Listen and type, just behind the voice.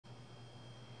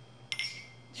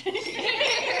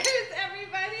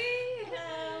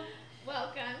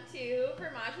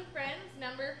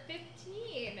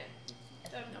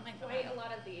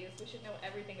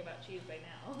everything about cheese by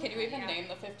now. Can you even name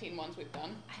the 15 ones we've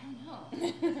done? I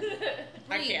don't know.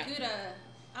 Brie, Gouda,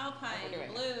 Alpine,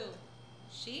 Blue,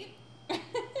 Sheep.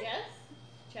 Yes.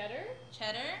 Cheddar.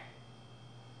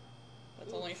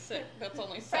 That's only 6. That's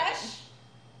only 7. Fresh.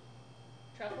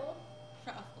 Truffle.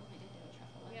 Truffle. We did do a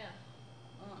truffle one.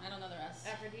 Yeah. Oh, I don't know the rest.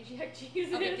 Aphrodisiac cheese.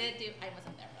 Oh, we did do. I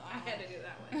wasn't there for that. I had to do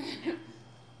that one. Yeah.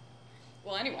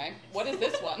 Well, anyway, what is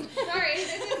this one? Sorry,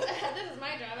 this is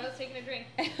my job. I was taking a drink.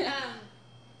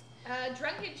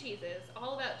 Drunken cheeses,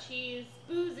 all about cheese,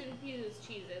 booze-infused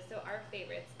cheeses, so our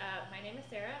favorites. My name is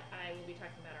Sarah. I will be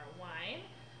talking about our wine.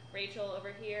 Rachel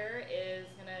over here is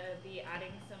going to be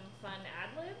adding some fun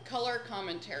ad-libs. Color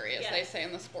commentary, as they say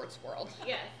in the sports world.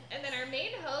 Yes. And then our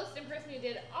main host and person who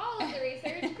did all of the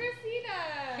research,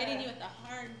 Christina. Hitting you with the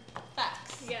hard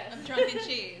facts Yes. of drunken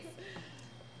cheese.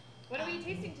 What are we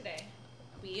tasting today?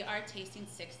 We are tasting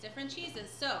 6 different cheeses.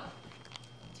 So,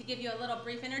 to give you a little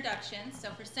brief introduction, so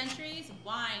for centuries,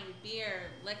 wine, beer,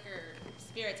 liquor,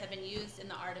 spirits have been used in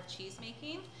the art of cheese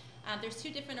making. There's 2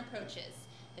 different approaches.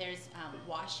 There's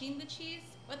washing the cheese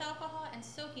with alcohol and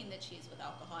soaking the cheese with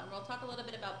alcohol. And we'll talk a little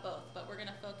bit about both, but we're going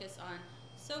to focus on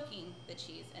soaking the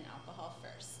cheese in alcohol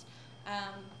first.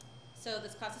 So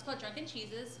this class is called Drunken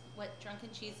Cheeses. What Drunken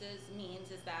Cheeses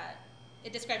means is that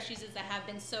it describes cheeses that have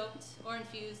been soaked or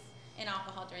infused in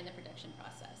alcohol during the production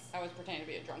process. I was pretending to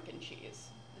be a drunken cheese.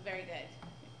 Very good.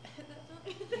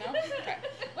 No? Okay.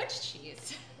 Which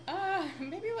cheese?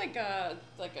 Maybe like a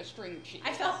string cheese.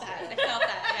 I felt that.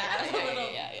 Yeah, it was a little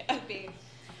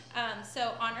goopy.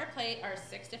 So on our plate are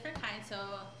 6 different kinds. So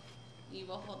you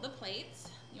will hold the plates.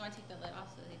 You want to take the lid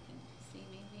off so they can see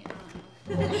maybe? I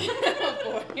don't know.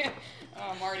 Oh boy.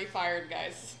 Oh, I'm already fired,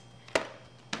 guys.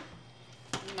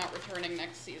 I'm not returning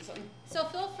next season. So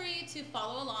feel free to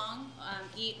follow along,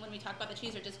 eat when we talk about the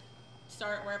cheese, or just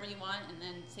start wherever you want and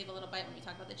then save a little bite when we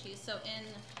talk about the cheese. So in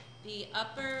the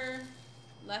upper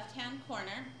left-hand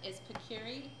corner is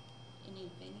Picuri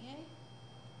Inivigne.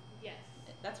 Yes.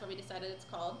 That's what we decided it's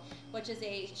called, which is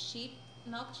a sheep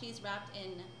milk cheese wrapped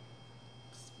in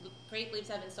grape leaves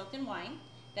that have been soaked in wine.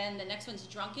 Then the next one's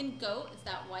Drunken Goat. It's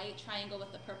that white triangle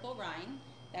with the purple rind.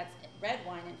 That's red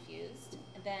wine infused.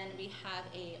 And then we have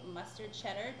a mustard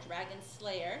cheddar Dragon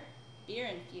Slayer, beer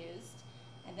infused.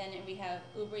 And then we have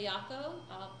Ubriaco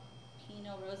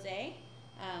Pinot Rosé,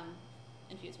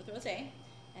 infused with rosé.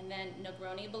 And then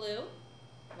Negroni Blue,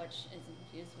 which is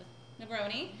infused with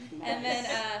Negroni. Nice. And then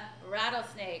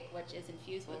Rattlesnake, which is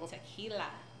infused with tequila.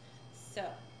 So.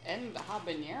 And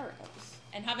habaneros.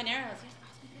 And habaneros.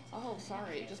 Oh,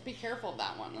 sorry. Just be careful of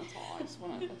that one. That's all. I just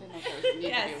want to. I didn't know if there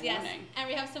needed to be a warning. And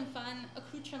we have some fun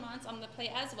accoutrements on the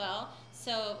plate as well.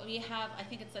 So we have, I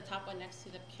think it's the top one next to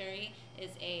the curry,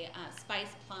 is a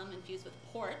spiced plum infused with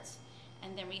port.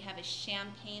 And then we have a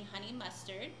champagne honey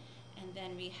mustard. And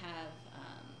then we have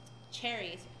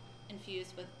cherries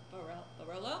infused with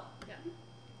Barolo. Yeah.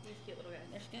 These cute little guys.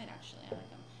 They're good, actually. I like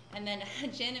them. And then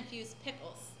gin infused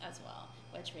pickles as well,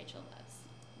 which Rachel loves.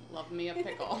 Love me a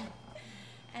pickle.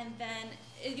 And then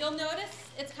you'll notice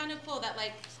it's kind of cool that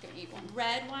Just gonna eat one.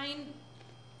 red wine,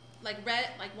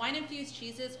 wine infused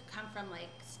cheeses come from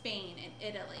Spain and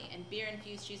Italy, and beer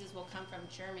infused cheeses will come from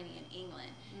Germany and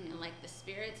England, and the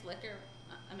spirits, liquor,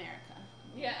 America.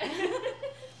 Yeah.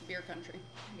 Beer country.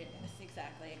 Yes,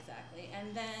 exactly.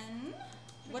 And then,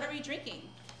 what are we drinking?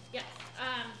 Yes.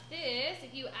 This,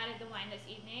 if you added the wine this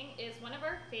evening, is one of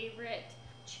our favorite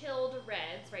chilled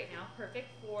reds right now. Perfect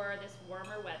for this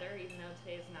warmer weather, even though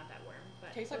today is not that warm.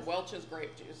 But tastes like Welch's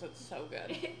grape juice. It's so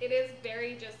good. It is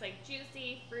very just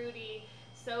juicy, fruity,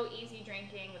 so easy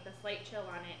drinking with a slight chill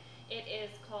on it. It is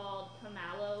called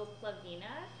Pomalo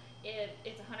Plavina.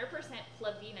 It's 100%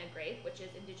 Plavina grape, which is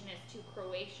indigenous to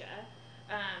Croatia.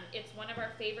 It's one of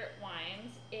our favorite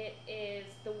wines. It is,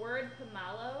 the word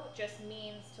pomalo just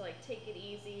means to take it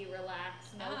easy,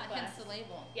 relax, no fuss. Hence the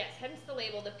label. Yes, hence the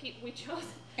label. We chose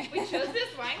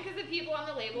this wine because the people on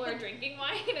the label are drinking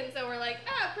wine, and so we're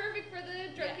perfect for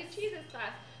the Drunken Cheeses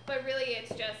class. But really, it's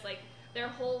just their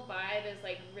whole vibe is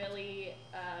really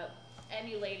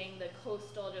emulating the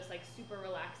coastal, just super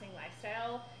relaxing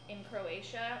lifestyle in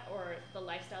Croatia, or the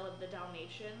lifestyle of the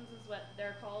Dalmatians is what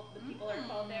they're called. The people are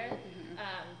called there.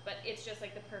 But it's just the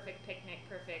perfect picnic,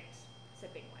 perfect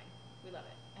sipping wine. We love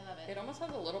it. I love it. It almost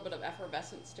has a little bit of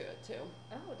effervescence to it too.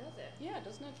 Oh, does it? Yeah,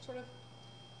 doesn't it sort of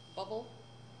bubble?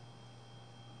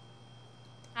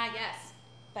 Yes.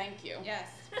 Thank you. Yes.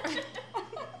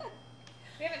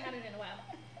 We haven't had it in a while.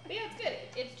 But yeah, it's good.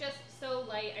 It's just so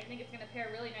light. I think it's going to pair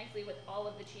really nicely with all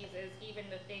of the cheeses, even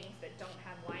the things that don't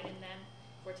have wine in them.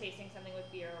 If we're tasting something with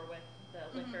beer or with the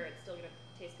liquor, it's still going to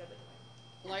taste good with wine.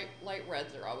 Light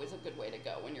reds are always a good way to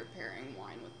go when you're pairing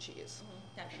wine with cheese.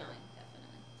 Definitely,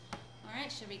 definitely. All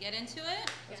right, should we get into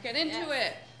it? Let's get into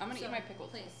it. I'm gonna eat my pickles.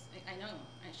 Please, I know.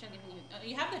 I should have given you. Oh,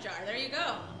 you have the jar. There you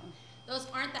go. Those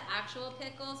aren't the actual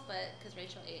pickles, but because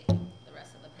Rachel ate the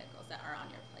rest of the pickles that are on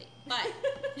your plate. But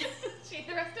she ate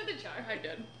the rest of the jar. I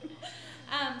did.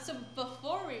 So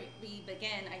before we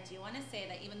begin, I do want to say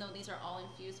that even though these are all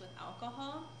infused with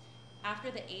alcohol,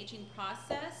 after the aging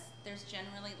process, there's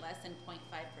generally less than 0.5%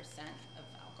 of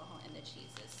alcohol in the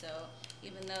cheeses. So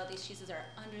even though these cheeses are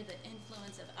under the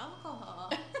influence of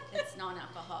alcohol, it's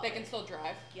non-alcoholic. They can still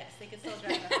drive. Yes, they can still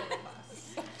drive after the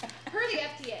class. Per the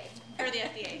FDA. Per the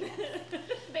FDA, yes.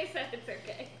 They said it's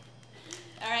okay.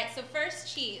 All right, so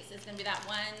first cheese is going to be that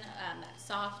one that's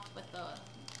soft with the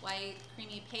white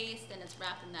creamy paste, and it's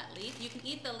wrapped in that leaf. You can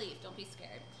eat the leaf, don't be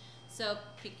scared. So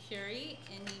Picuri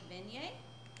ini vigne,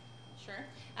 sure,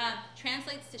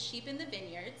 translates to sheep in the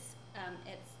vineyards.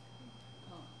 It's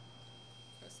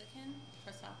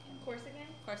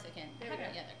Corsican. There we go.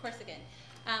 Yeah, they're Corsican.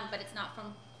 But it's not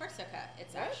from Corsica.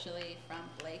 It's actually from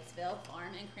Blakesville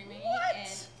Farm and Creamery in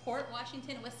Port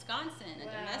Washington, Wisconsin. A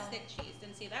domestic cheese.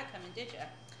 Didn't see that coming, did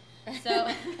you? So,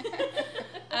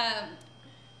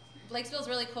 Blakesville's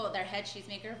really cool. Their head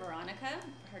cheesemaker, Veronica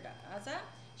Herdaza,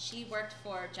 she worked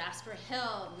for Jasper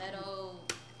Hill,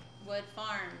 Meadowwood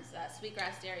Farms,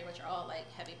 Sweetgrass Dairy, which are all like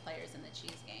heavy players in the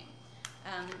cheese game.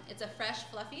 It's a fresh,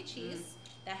 fluffy cheese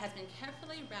that has been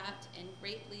carefully wrapped in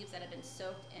grape leaves that have been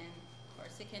soaked in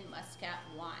Corsican muscat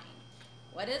wine.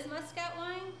 What is muscat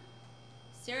wine?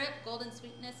 Syrup, golden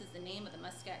sweetness is the name of the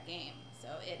muscat game. So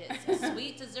it is a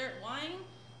sweet dessert wine.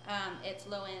 It's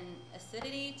low in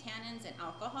acidity, tannins, and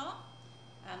alcohol.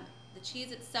 The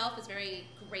cheese itself is very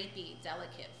grapey,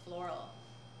 delicate, floral.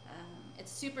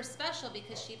 It's super special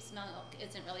because sheep's milk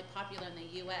isn't really popular in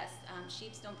the U.S.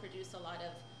 Sheeps don't produce a lot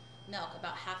of milk,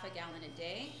 about half a gallon a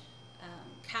day.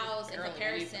 Cows, in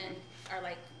comparison, are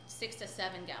like 6 to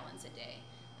 7 gallons a day.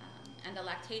 And the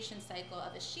lactation cycle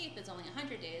of a sheep is only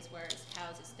 100 days, whereas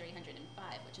cows is 305,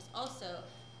 which is also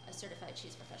a certified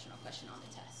cheese professional question on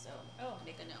the test. So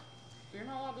make a note. You're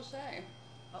not allowed to say.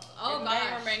 Oh, gosh.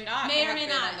 May or may not. May or may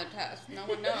not. On the test. No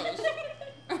one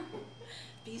knows.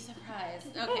 Be surprised.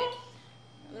 Okay.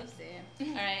 Oopsie.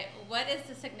 All right. What is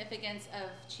the significance of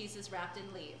cheeses wrapped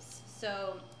in leaves?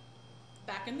 So,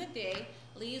 back in the day,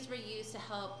 leaves were used to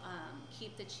help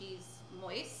keep the cheese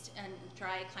moist and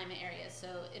dry climate areas. So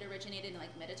it originated in like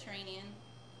Mediterranean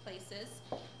places,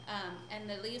 and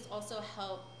the leaves also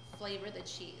help flavor the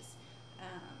cheese.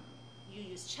 You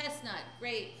use chestnut,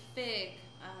 grape, fig,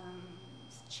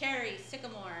 cherry,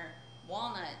 sycamore,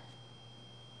 walnut,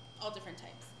 all different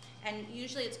types. And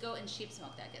usually it's goat and sheep's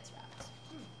milk that gets wrapped.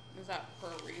 Is that for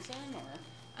a reason,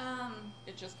 or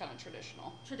it's just kind of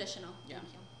traditional? Traditional, yeah.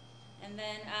 Thank you. And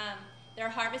then they're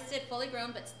harvested fully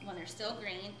grown, but when they're still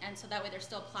green, and so that way they're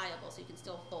still pliable, so you can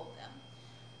still fold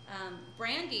them.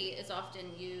 Brandy is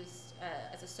often used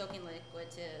as a soaking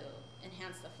liquid to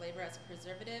enhance the flavor as a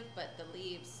preservative, but the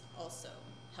leaves also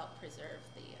help preserve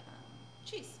the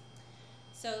cheese.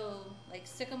 So, like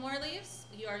sycamore leaves,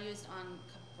 you are used on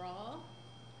cabrales.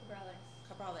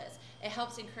 It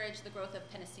helps encourage the growth of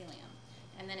penicillium,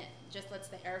 and then it just lets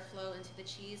the air flow into the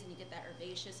cheese, and you get that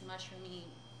herbaceous, mushroomy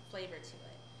flavor to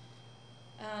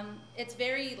it. It's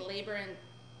very labor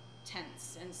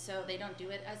intense, and so they don't do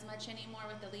it as much anymore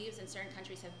with the leaves, and certain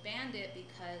countries have banned it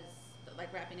because,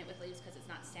 like wrapping it with leaves, because it's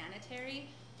not sanitary,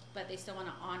 but they still want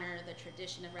to honor the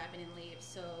tradition of wrapping in leaves.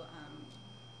 So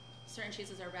certain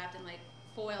cheeses are wrapped in like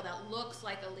foil that looks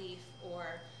like a leaf,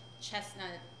 or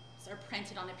chestnuts are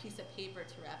printed on a piece of paper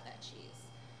to wrap that cheese.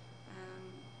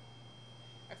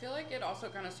 I feel like it also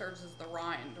kind of serves as the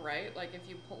rind, right? Like if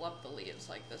you pull up the leaves,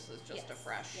 like this is just a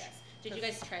fresh. Yes. Did you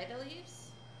guys try the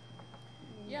leaves?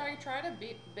 Yeah, I tried a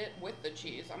bit with the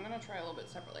cheese. I'm gonna try a little bit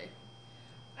separately.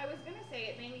 I was gonna say,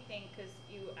 it made me think, because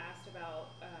you asked about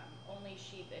only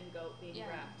sheep and goat being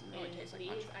wrapped in tastes like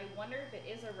leaves. much. I wonder if it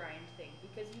is a rind thing,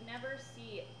 because you never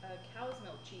see a cow's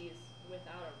milk cheese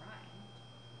without a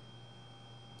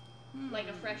rind. Like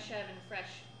a fresh shed and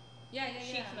fresh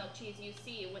sheep's milk cheese you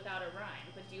see without a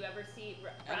rind, but do you ever see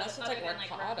Unless it's other like than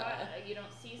ricotta. ricotta? You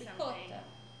don't see something.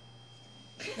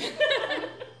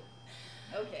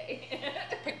 Okay.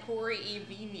 Picuri e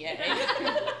vigne.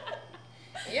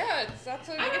 Yeah, that's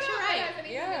a. I guess you're right. It has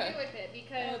anything Yeah. to do with it,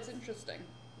 because Oh, it's interesting.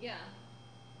 yeah.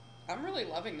 I'm really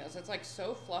loving this. It's like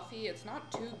so fluffy. It's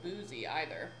not too boozy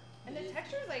either. And the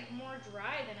texture is like more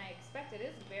dry than I expected.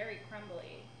 It is very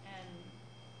crumbly, and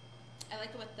I like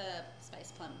it with the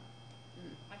spice plum.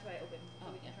 that's why I opened. So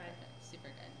we can try it. Perfect. Super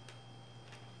good.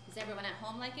 Does everyone at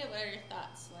home like it? What are your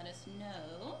thoughts? Let us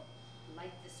know.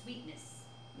 like the sweetness.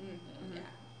 Mm-hmm. Yeah,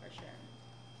 for sure.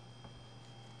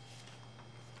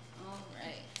 All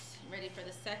right, ready for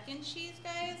the second cheese,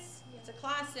 guys? It's a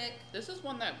classic. This is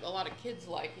one that a lot of kids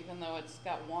like, even though it's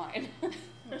got wine,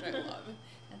 which I love.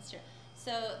 That's true.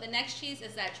 So the next cheese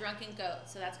is that Drunken Goat.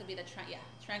 So that's gonna be the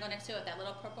triangle next to it, that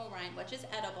little purple rind, which is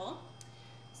edible.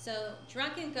 So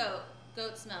Drunken Goat,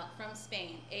 goat's milk from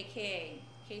Spain, aka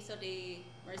Queso de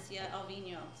Murcia El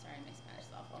Vino. Sorry, my Spanish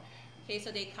is awful.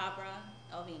 Queso de Cabra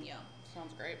El Vino.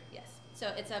 Sounds great. Yes. So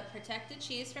it's a protected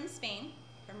cheese from Spain,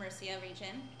 from Murcia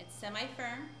region. It's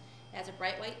semi-firm. It has a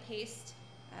bright white paste,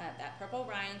 that purple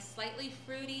rind, slightly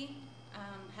fruity,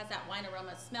 has that wine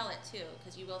aroma. Smell it too,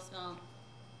 because you will smell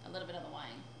a little bit of the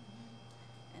wine.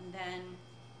 And then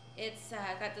it's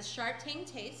got the sharp tang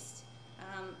taste,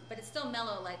 but it's still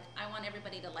mellow. Like, I want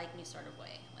everybody to like me sort of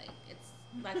way. Like,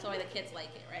 that's the way the kids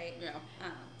like it, right? Yeah.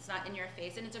 It's not in your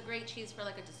face, and it's a great cheese for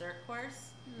like a dessert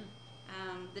course.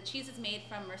 The cheese is made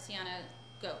from Murciana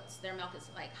goats. Their milk is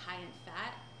like high in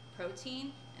fat,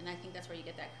 protein, and I think that's where you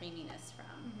get that creaminess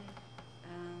from.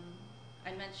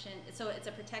 I mentioned, so it's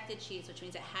a protected cheese, which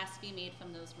means it has to be made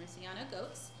from those Murciana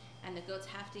goats, and the goats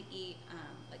have to eat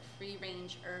like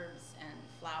free-range herbs and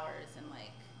flowers and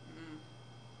like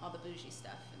all the bougie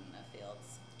stuff in the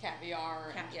fields.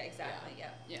 Caviar. Yeah, exactly.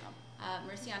 Yeah.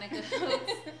 Murciana goats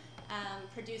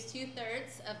produce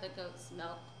 2/3 of the goat's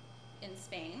milk in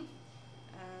Spain.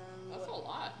 That's a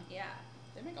lot. Yeah.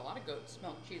 They make a lot of goat's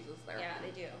milk cheeses there. Yeah,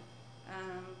 they do.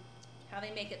 How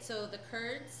they make it, so the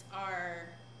curds are,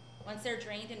 once they're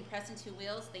drained and pressed into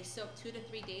wheels, they soak 2 to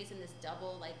 3 days in this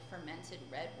double like fermented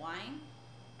red wine,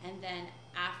 and then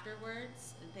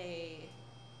afterwards they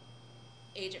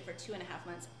age it for 2.5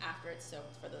 months after it's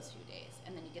soaked for those few days,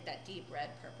 and then you get that deep red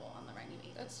purple on the rind you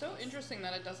eat. That's so interesting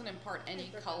that it doesn't impart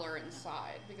any color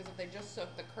inside, because if they just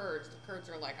soak the curds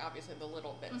are like obviously the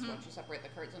little bits once you separate the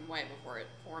curds in whey before it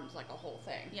forms like a whole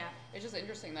thing. Yeah. It's just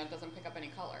interesting that it doesn't pick up any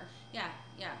color. Yeah.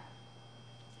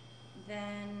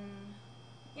 Then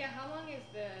Yeah, how long is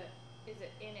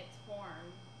it in its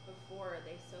form before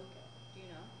they soak it? Do you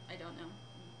know? I don't know.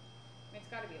 I mean, it's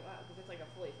got to be a while because it's like a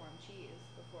fully formed cheese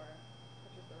before it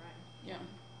touches the rind. Yeah.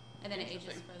 And then it ages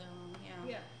Interesting. further along.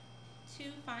 Yeah. To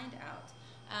find out.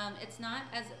 It's not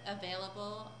as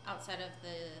available outside of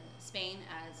the Spain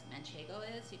as manchego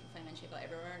is. You can find manchego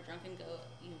everywhere. Drunken Goat,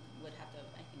 you would have to,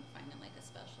 I think, find in like a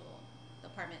special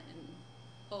department in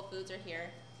Whole Foods or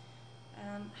here.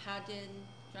 How did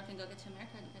Drunken Goat get to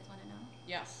America? Do you guys want to know?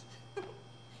 Yes.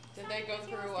 Did they go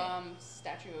through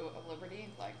Statue of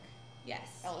Liberty, like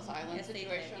Yes. Ellis Island Yes, they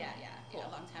situation? did. Yeah, Cool.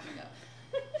 a long time ago.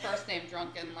 First name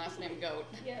Drunken, last name Goat.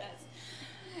 Yes.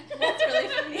 That's really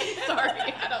funny.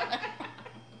 Sorry, I don't know.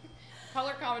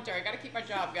 Color commentary. I gotta keep my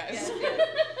job, guys. Yes, yes.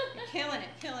 You're killing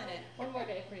it. One more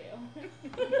day for you.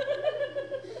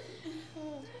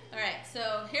 All right,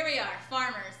 so here we are,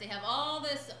 farmers. They have all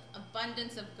this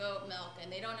abundance of goat milk, and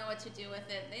they don't know what to do with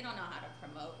it. They don't know how to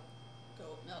promote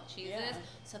goat milk cheeses,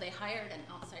 so they hired an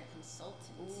outside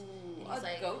consultant. Ooh, and he's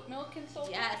like, goat milk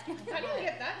consultant? yes. How do you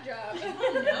get that job?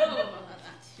 I don't know.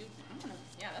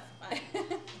 Yeah, that's fine.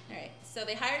 All right, so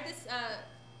they hired this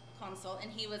consult,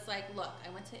 and he was like, look, I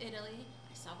went to Italy.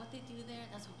 I saw what they do there.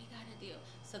 That's what we got to do.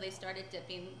 So they started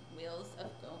dipping wheels of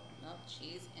goat milk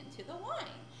cheese into the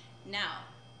wine. Now,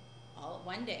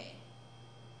 one day,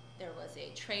 there was a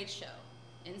trade show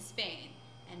in Spain,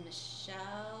 and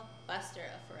Michelle Buster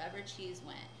of Forever Cheese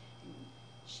went, and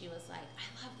she was like, I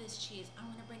love this cheese. I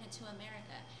want to bring it to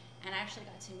America. And I actually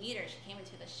got to meet her. She came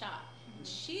into the shop, and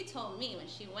she told me when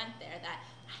she went there that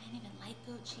I didn't even like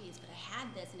goat cheese, but I had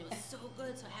this, and it was so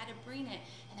good, so I had to bring it.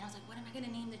 And then I was like, what am I going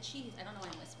to name the cheese? I don't know why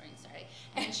I'm whispering, sorry.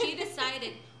 And she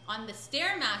decided on the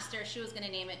Stairmaster, she was going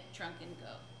to name it Drunken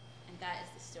Goat. And that is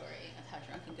the story of how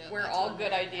Drunken Goat Where got to all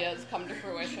good America. ideas come to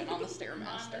fruition on the On the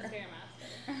Stairmaster.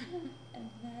 Stairmaster. And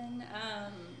then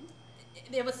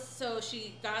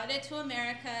she got it to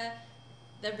America.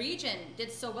 The region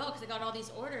did so well because it got all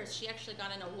these orders. She actually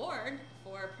got an award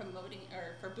for promoting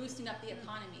or for boosting up the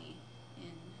economy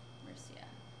in Murcia.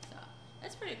 So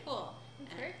that's pretty cool.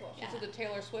 It's very cool. Yeah. She's the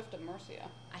Taylor Swift of Murcia.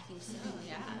 I think so.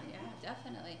 Yeah,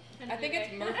 definitely. I think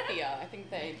it's Murcia. I think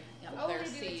they Yep. put Oh, their they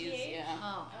do the C's. TH? Yeah.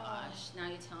 Oh gosh, now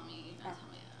you tell me.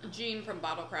 That. Gene from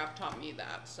Bottlecraft taught me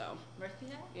that. So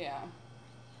Murcia? yeah.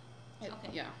 Okay.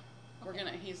 Yeah. We're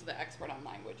Okay. he's the expert on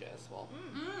languages. Well,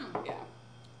 Mm. yeah.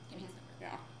 Give me his number.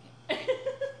 Yeah.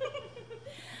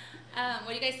 What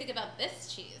do you guys think about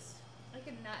this cheese? I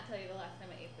could not tell you the last time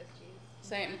I ate this cheese.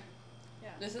 Same. Yeah.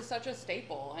 This is such a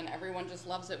staple, and everyone just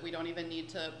loves it. We don't even need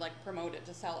to like promote it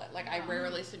to sell it. Like I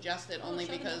rarely suggest it, only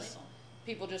show them the because label.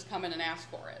 people just come in and ask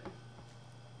for it.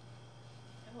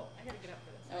 Oh, I gotta get up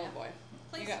for this. Oh boy.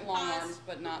 Please You got long pause. arms,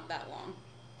 but not that long.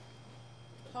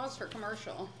 Pause for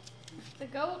commercial. The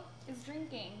goat is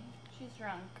drinking. She's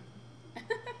drunk.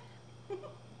 She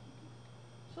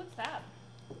looks sad.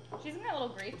 She's got little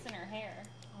grapes in her hair.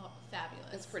 Oh,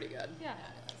 fabulous. It's pretty good. Yeah.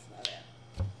 Fabulous. Love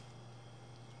it.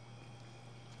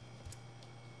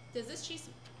 Does this cheese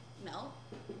melt,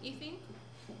 you think?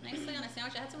 Nicely on a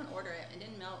sandwich? I had someone order it. It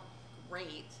didn't melt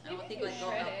great. I don't think it would go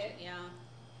shred melt. it. Yeah.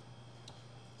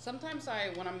 Sometimes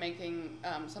when I'm making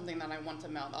something that I want to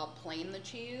melt, I'll plane the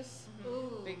cheese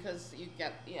Ooh. because you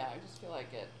get, I just feel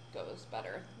like it goes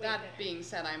better. Way That better. being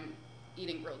said, I'm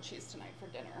eating grilled cheese tonight for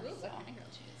dinner. Ooh, so. what kind of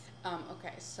grilled cheese?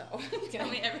 Okay, so Tell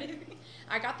me everything.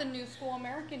 I got the new school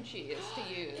American cheese to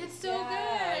use. It's so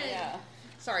Yeah, good. Yeah.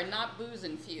 Sorry, not booze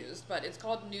infused, but it's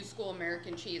called New School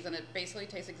American cheese, and it basically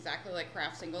tastes exactly like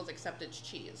Kraft Singles, except it's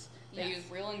cheese. They Yes. use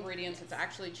real ingredients. It's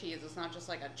actually cheese. It's not just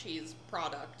like a cheese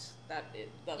product that it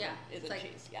doesn't It's isn't like,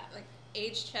 cheese. Yeah. Like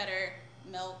aged cheddar,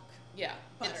 milk. Yeah,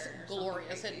 butter it's or something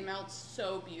glorious. crazy. It melts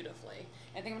so beautifally.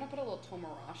 I think I'm gonna put a little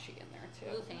tomarashi in there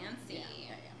too. Ooh, fancy.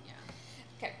 Yeah.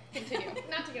 Okay, continue.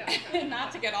 Not to get off track.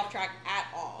 Not to get off track at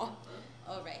all.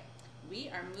 All right. We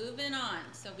are moving on.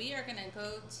 So we are going to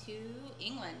go to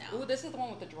England now. Ooh, this is the one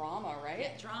with the drama, right?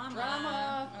 Yeah, drama.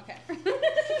 Drama. Okay.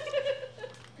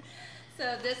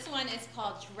 So this one is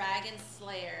called Dragon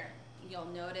Slayer. You'll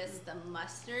notice the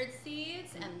mustard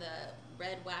seeds and the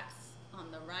red wax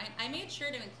on the rind. I made sure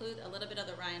to include a little bit of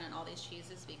the rind on all these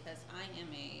cheeses because I am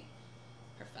a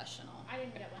professional. I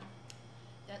didn't get one.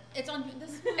 It's on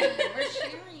this one. We're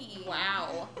sharing.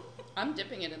 Wow. I'm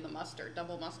dipping it in the mustard,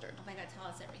 double mustard. Oh my God, tell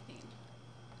us everything.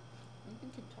 You can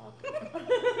keep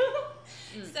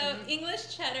talking. So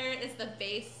English cheddar is the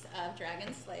base of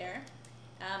Dragon Slayer.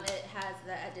 It has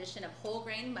the addition of whole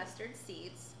grain mustard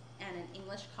seeds and an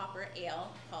English copper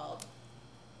ale called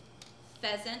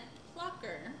Pheasant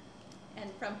Plucker, and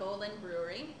from Bolin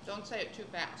Brewery. Don't say it too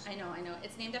fast. I know.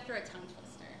 It's named after a tongue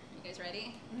twister. You guys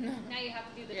ready? Now you have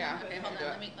to do the Yeah. tongue Okay, twister.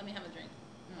 hold on. do it. Let me have a drink.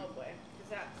 Oh boy, because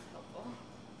that's helpful.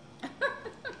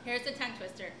 Here's the tongue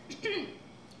twister.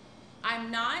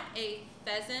 I'm not a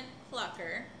pheasant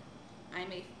plucker.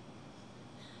 I'm a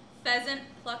pheasant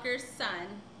plucker's son,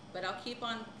 but I'll keep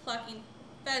on plucking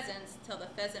pheasants till the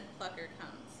pheasant plucker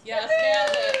comes. Yes,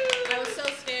 nailed it. I was so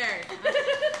scared.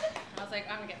 I was like,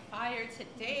 I'm gonna get fired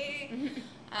today.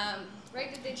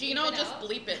 Right? Did they Gino, bleep it just out?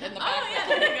 bleep it in the Oh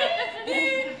background. yeah,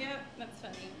 there you go. Yep, that's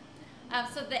funny.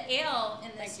 So the ale in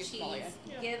this Thank you, cheese Smalia.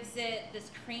 Yeah. gives it this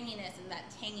creaminess and that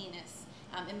tanginess.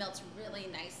 It melts really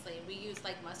nicely. We use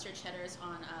like mustard cheddars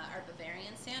on our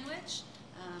Bavarian sandwich.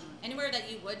 Anywhere that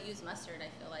you would use mustard, I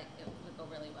feel like it would go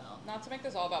really well. Not to make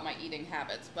this all about my eating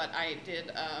habits, but I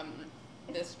did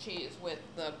this cheese with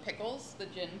the pickles, the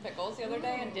gin pickles the other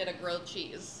day, and did a grilled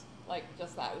cheese. Like,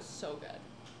 just that. It was so good.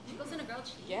 Pickles in a grilled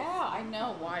cheese. Yeah, I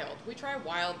know, wild. We try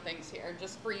wild things here,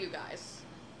 just for you guys.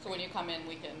 So when you come in,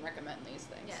 we can recommend these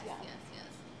things. Yes, Yeah. yes, yes.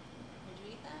 Would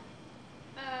you eat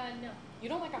that? No. You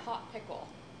don't like a hot pickle.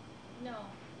 No.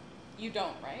 You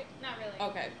don't, right? Not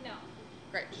really. Okay. No.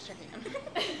 Great, just checking in.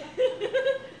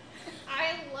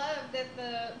 I love that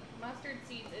the mustard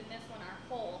seeds in this one are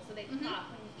whole, so they Mhm. pop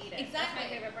when you eat it. Exactly. That's my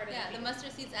favorite part of Yeah, the the cheese.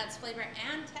 mustard seeds adds flavor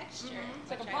and texture. Mhm. It's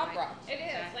like a which I pop rock. It is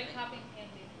Exactly. like popping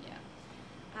candy.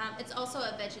 Yeah. It's also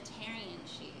a vegetarian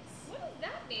cheese. What does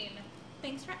that mean?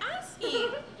 Thanks for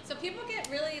asking. So people get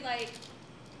really like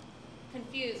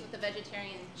confused with the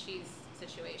vegetarian cheese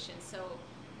situation. So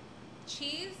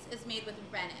cheese is made with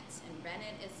rennet, and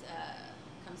rennet is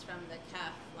comes from the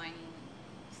calf lining,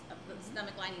 the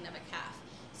stomach lining of a calf.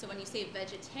 So when you say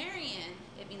vegetarian,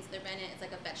 it means the rennet is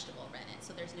like a vegetable rennet.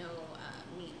 So there's no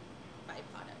meat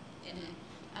byproduct in it.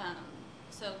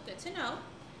 So good to know.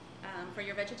 For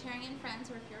your vegetarian friends,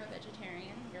 or if you're a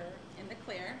vegetarian, you're in the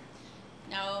clear.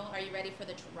 Now, are you ready for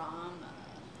the drama?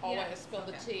 Always Yeah. spill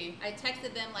the Okay. tea. I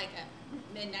texted them like at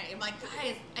midnight. I'm like,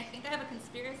 guys, I think I have a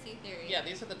conspiracy theory. Yeah,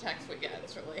 these are the texts we get.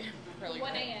 It's really, really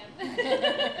 1 great. a.m.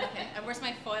 Okay, and where's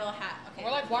my foil hat? Okay.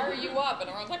 We're like, why are you up? And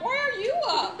everyone's like, why are you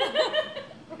up?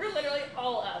 We're literally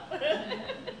all up.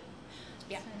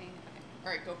 Yeah. Okay. All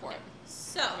right, go for it.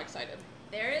 So, I'm excited.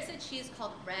 there is a cheese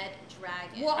called Red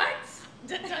Dragon. What?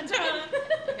 Dun, dun, dun.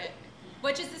 Okay.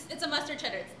 Which is this, it's a mustard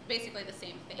cheddar. It's basically the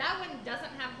same thing. That one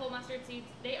doesn't have whole mustard seeds.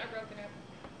 They are broken up.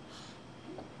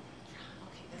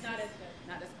 Okay, this Not is as good.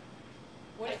 not as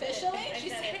I said it. officially. I She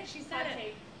said said it. it. She Hot said it.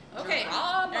 take. Okay. Drama.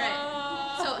 All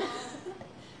right. So,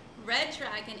 Red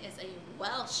Dragon is a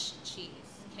Welsh cheese.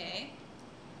 Okay.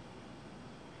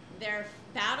 Their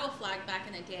battle flag back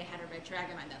in the day had a red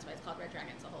dragon on it. That's why it's called Red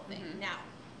Dragon. It's the whole thing. Mhm. Now,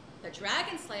 the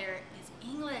Dragon Slayer is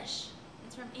English.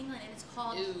 It's from England, and it's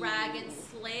called Ooh. Dragon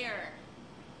Slayer.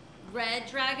 Red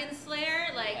Dragon Slayer?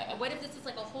 Like, Yeah. what if this is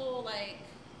like a whole, like,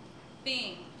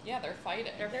 thing? Yeah, they're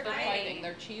fighting. They're fighting.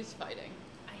 They're cheese fighting.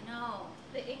 I know.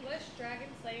 The English dragon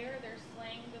slayer, they're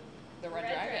slaying The red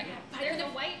dragon. There's a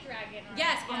white dragon.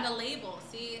 Yes, on the label.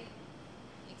 See?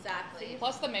 Exactly.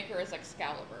 Plus the maker is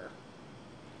Excalibur.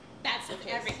 That's Which is-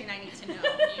 everything I need to know.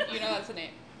 You know that's the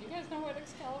name. Do you guys know what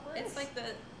Excalibur is? It's like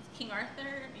the King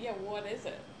Arthur. Yeah, what is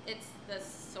it? It's the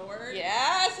sword.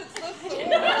 Yes, it's the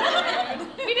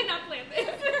sword. We did not plan this.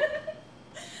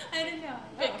 I didn't know.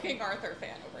 Big King Arthur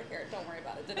fan over here. Don't worry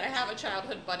about it. Did I have a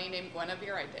childhood bunny named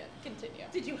Guinevere? I did. Continue.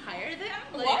 Did you hire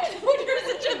them? What? You're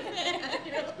such a fan.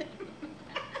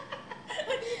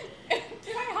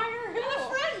 Did I hire You have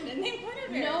a friend named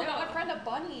Guinevere. No, a friend, a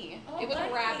bunny. Oh, it was bunny.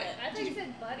 a rabbit. I thought you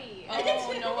said buddy.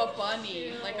 Oh no, a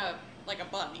bunny. Cute. Like a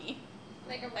bunny.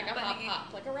 Like a Like a bunny.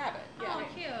 hop, like a rabbit. Yeah. Oh,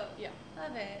 cute. Yeah.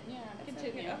 Love it. Yeah, That's so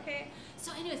continue. cute. Okay.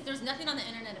 So anyways, there's nothing on the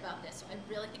internet about this, so I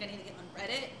really think I need to get on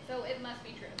Reddit. So it must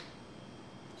be true.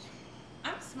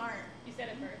 I'm smart. You said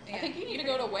it first. I think you need to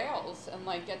go to Wales and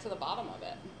like get to the bottom of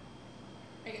it.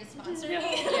 Are you gonna sponsor No.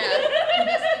 me? Yeah.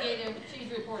 Investigative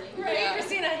cheese reporting. Right, Yeah.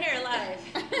 Christina here live.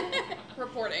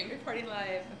 Reporting. Reporting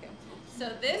live. Okay. So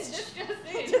this This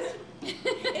just is.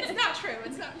 it's not true.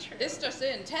 It's not true. This just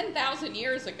in 10,000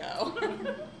 years ago.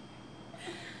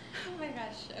 Oh my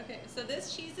gosh. Okay, so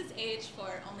this cheese is aged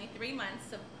for only 3 months,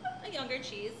 so a younger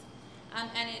cheese. And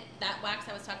that wax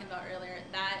I was talking about earlier,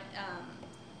 that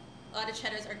a lot of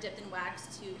cheddars are dipped in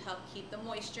wax to help keep the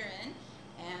moisture in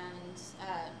and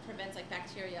prevents like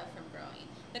bacteria from growing.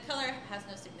 The color has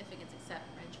no significance except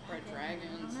red dragon. Red dragon,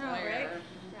 I don't know, slayer.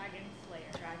 right? Dragon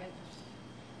slayer. Dragon.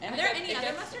 And Are there it any other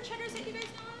gets mustard cheddars that you guys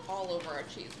know of? all over our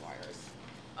cheese wires.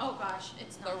 Oh gosh,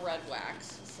 it's The not. red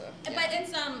wax. So, yeah. But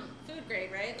it's food grade,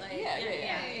 right? Like Yeah.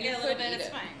 You You get a little could bit, eat it's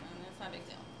it. fine. It's not a big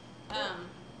deal.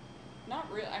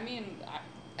 Not really. I mean,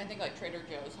 I think like Trader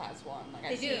Joe's has one. Like They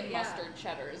I've do, seen yeah. mustard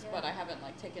cheddars, but Yeah. I haven't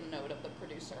like taken note of the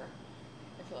producer.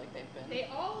 I feel like they've been. They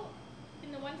all,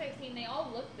 in the ones I've seen, they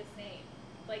all look the same.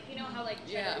 Like, you know how like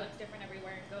cheddar Yeah. looks different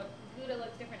everywhere and Gouda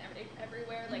looks different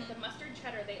everywhere? Like the mustard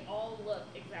cheddar, they all look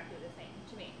exactly the same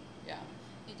to me. Yeah.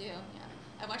 You do, yeah.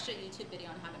 I watched a YouTube video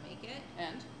on how to make it.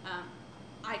 And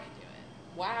I could do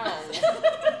it. wow.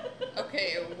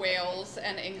 Okay, Wales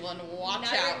and England, watch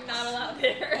Not, out. Not allowed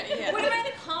there. Yeah. What am I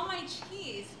to call my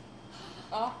cheese?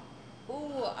 Oh,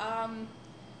 ooh,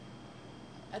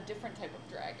 a different type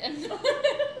of dragon.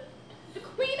 The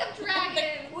Queen of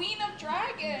Dragons. The Queen of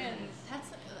Dragons.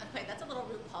 That's a little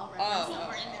RuPaul reference Oh,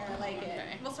 somewhere in there. I like okay.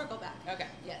 it. We'll circle back. Okay.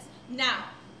 Yes. Now,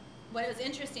 what was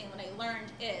interesting when I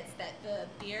learned is that the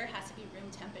beer has to be room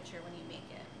temperature when you make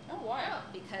it. Oh, why?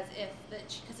 Because if the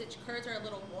curds are a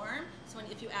little warm, so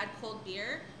if you add cold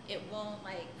beer, it won't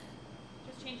like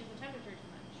Just changes the temperature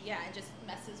too much. yeah, it just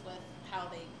messes with how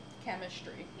they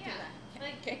Chemistry. do Yeah. that.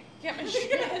 Like,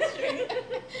 Chemistry.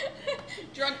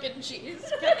 Drunken cheese.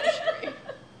 Chemistry. there's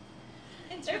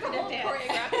a Interpretive whole dance.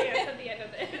 choreographed dance at the end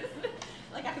of this.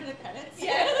 Like after the credits.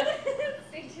 Yeah.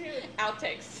 Stay tuned.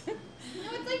 Outtakes. No,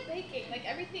 it's like baking. Like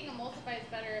everything emulsifies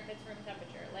better if it's room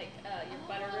temperature. Like your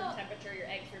butter room temperature, your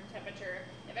eggs room temperature.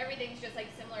 If everything's just like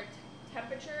similar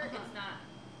temperature, it's not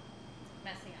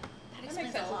messing up. That That makes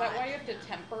explains sense. a Is lot. that why you have to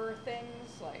temper things?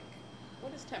 Like,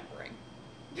 what is tempering?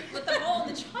 With the bowl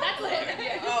and the chocolate.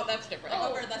 Yeah. Oh, that's different.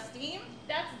 Oh. Over the steam?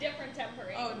 That's different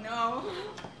tempering. Oh no.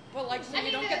 But like, so I you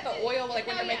mean, don't get the oil like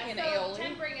when no, you're making so aioli.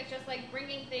 tempering is just like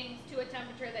bringing things to a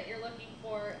temperature that you're looking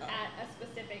for Oh. at a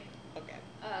specific Okay.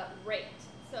 rate.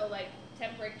 So like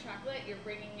tempering chocolate, you're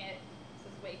bringing it. This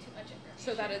is way too much information.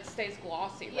 So that it stays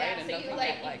glossy, Yeah, right? And so you doesn't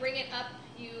like get you bring it up,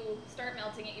 you start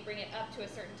melting it, you bring it up to a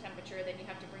certain temperature, then you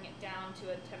have to bring it down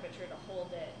to a temperature to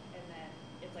hold it, and then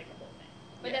it's like a whole thing.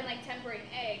 But then Yeah. like tempering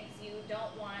eggs, you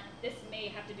don't want, this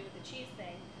may have to do with the cheese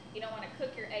thing, you don't want to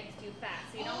cook your eggs too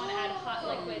fast. So you don't want to add hot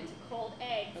liquid to cold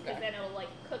eggs, because Okay. then it'll like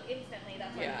cook instantly.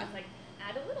 That's why you Yeah. just like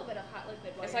add a little bit of hot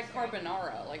liquid while It's you're like stirring.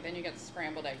 carbonara. Like then you get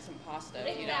scrambled eggs and pasta. You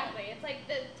know. Exactly. It's like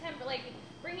the like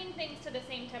bringing things to the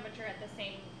same temperature at the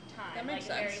same time, That makes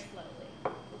like very sense.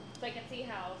 slowly. So I can see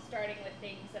how starting with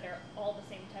things that are all the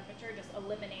same temperature just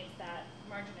eliminates that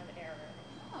margin of error.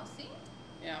 Oh, see?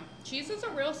 Yeah, cheese is a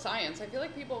real science. I feel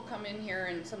like people come in here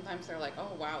and sometimes they're like,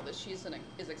 "Oh wow, this cheese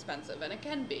is expensive," and it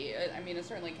can be. I mean, it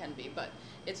certainly can be, but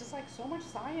it's just like so much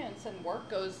science and work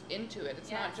goes into it. It's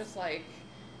not Yes. just like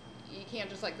you can't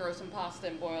just like throw some pasta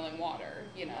in boiling water.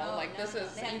 You know, No, like no, this no.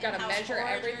 is They have you got to in-house measure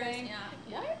foragers, everything.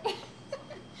 yeah. What?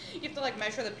 You have to like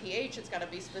measure the pH. It's got to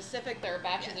be specific. There are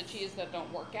batches of cheese that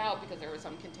don't work out because there was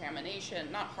some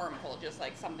contamination, not harmful, just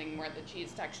like something where the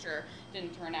cheese texture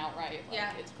didn't turn out right. Like,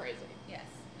 Yeah. it's crazy. Yes,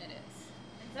 it is.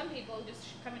 And some people just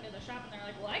come into the shop and they're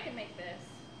like, well, I can make this.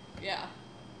 Yeah.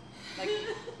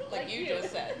 Like you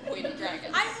just said, Queen of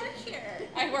Dragons. I work here.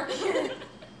 I work here.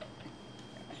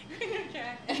 Queen of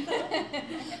Dragons.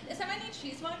 Is that my new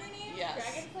cheesemonger name? Yes.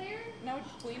 Dragon Slayer? No,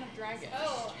 Queen of Dragons.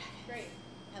 Oh, great.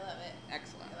 I love it.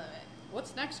 Excellent. I love it.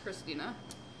 What's next, Christina?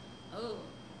 Oh,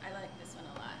 I like this one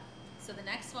a lot. So the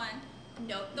next one,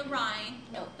 note the rind.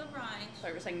 Note the rind. So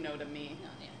you were saying no to me. No,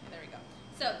 yeah, there we go.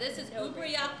 So this is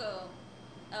Ubriaco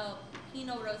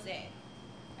Pinot Rosé.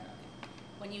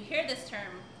 When you hear this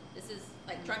term, this is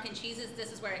like drunken cheeses,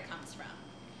 this is where it comes from.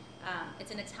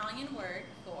 It's an Italian word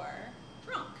for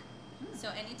drunk. So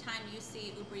anytime you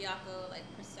see Ubriaco, like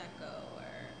Prosecco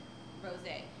or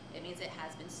Rosé, it means it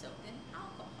has been soaked in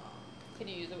alcohol. Can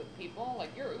you use it with people?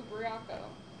 Like, you're Ubriaco.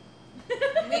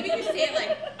 Maybe you say it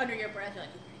like under your breath, you're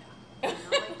like, Ubriaco. You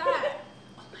know, like that.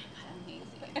 Oh my god,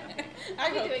 amazing. I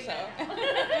I'll be hope doing so. that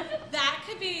now. That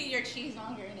could be your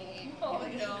cheesemonger name. Oh,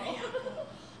 Like, no. Ubriaco.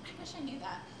 I wish I knew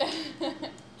that.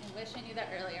 I wish I knew that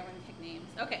earlier when we picked names.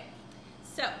 Okay,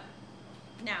 so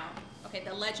now, okay,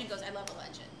 the legend goes, I love a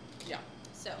legend. Yeah.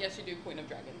 So, Yes, you do, Queen of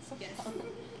Dragons. yes.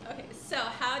 Okay, so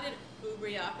how did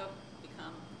Ubriaco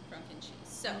become drunken cheese?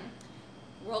 So,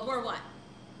 World War I,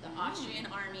 the Austrian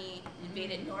army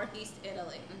invaded northeast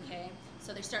Italy, okay?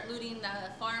 So they start looting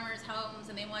the farmers' homes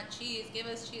and they want cheese, give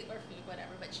us cheese, or food, whatever,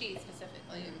 but cheese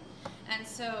specifically. And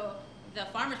so the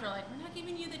farmers were like, we're not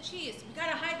giving you the cheese, we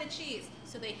gotta hide the cheese.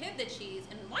 So they hid the cheese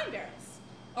in wine barrels.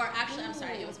 Or actually, I'm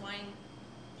sorry, it was wine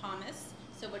pomace,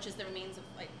 so which is the remains of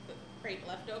like the grape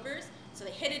leftovers. So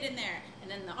they hid it in there,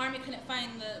 and then the army couldn't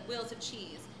find the wheels of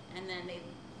cheese, and then they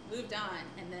moved on,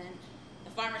 and then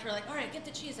the farmers were like, all right, get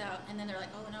the cheese out, and then they're like,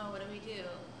 oh no, what do we do?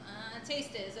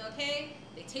 Taste it, is it okay?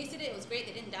 They tasted it, it was great,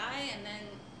 they didn't die, and then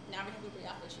now we have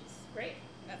Ubriaco cheese. Great.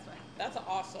 That's why. That's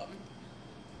awesome.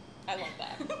 I love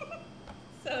that.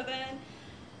 So then,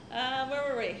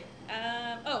 where were we?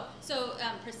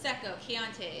 Prosecco,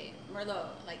 Chianti, Merlot,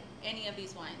 like any of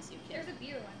these wines you can. There's a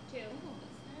beer one too. Oh,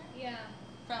 is there? Yeah.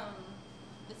 From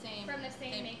the same. From the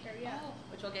same maker, yeah. Oh,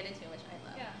 which we'll get into, which I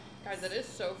love. Yeah. Guys, it is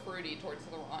so fruity towards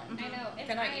the rind. I know. And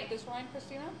Can I eat this rind,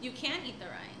 Christina? You can eat the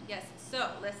rind, yes. So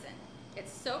listen,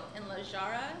 it's soaked in La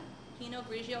Jara Pinot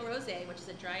Grigio Rosé, which is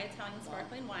a dry Italian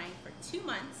sparkling wine, for 2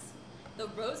 months. The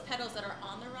rose petals that are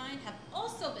on the rind have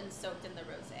also been soaked in the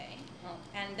rosé,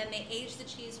 and then they age the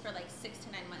cheese for like 6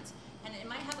 to 9 months, and it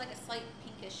might have like a slight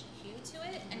pinkish hue to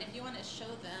it. And if you want to show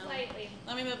them, Slightly.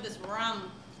 let me move this rum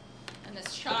and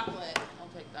this chocolate. I'll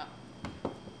take that.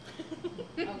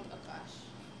 Oh gosh.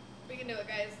 We can do it,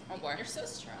 guys. Oh boy. You're so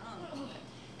strong.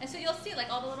 And so you'll see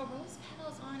like all the little rose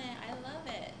petals on it. I love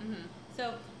it.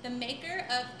 So the maker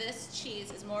of this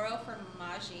cheese is Moro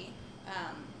Fromage.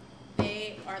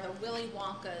 They are the Willy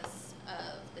Wonkas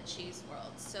of the cheese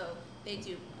world. So they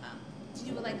do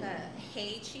like a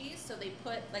hay cheese. So they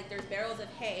put like there's barrels of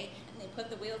hay, and they put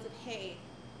the wheels of hay.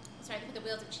 Sorry, they put the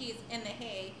wheels of cheese in the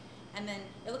hay, and then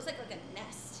it looks like a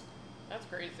nest. That's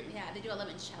crazy. Yeah, they do a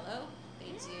limoncello.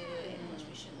 They do, which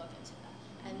we should look into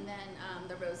that. And then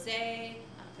the rosé,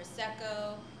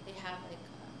 prosecco. They have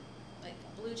like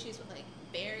a blue cheese with like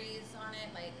berries on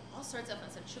it, like all sorts of on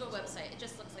some sugar website. It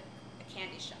just looks like a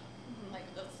candy shop.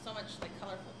 Like there's so much like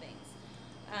colorful things.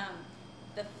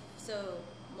 So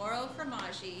Moro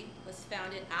Fromage was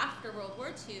founded after World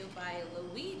War II by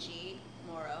Luigi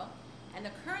Moro, and the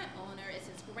current owner is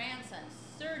his grandson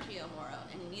Sergio Moro.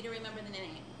 And you need to remember the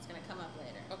name. It's going to come up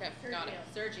later. Okay, got it.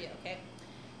 Sergio, okay?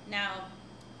 Now,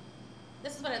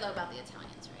 this is what I love about the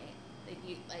Italians,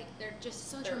 right? They're just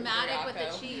so They're dramatic with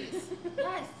Ubriaco. the cheese.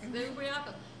 Yes, the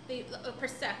Ubriaco. They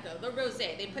Prosecco, the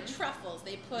rosé. They put truffles.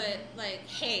 They put like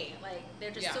hay. Like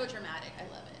they're just so dramatic. I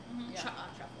love it. Yeah.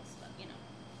 Truffles, but you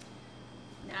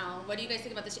know. Now, what do you guys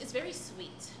think about this? It's very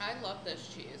sweet. I love this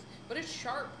cheese, but it's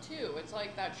sharp too. It's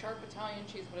like that sharp Italian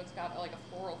cheese, but it's got like a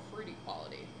floral, fruity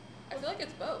quality. I feel like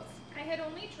it's both. I had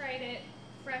only tried it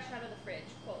fresh out of the fridge,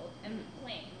 cold, and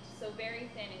plain, so very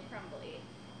thin and crumbly.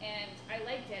 And I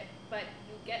liked it, but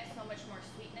you get so much more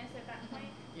sweetness at that point.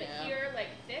 But Yeah. here,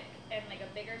 like thick and like a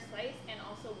bigger slice and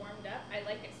also warmed up, I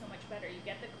like it so much better. You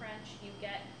get the crunch, you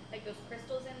get like those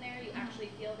crystals in there, you actually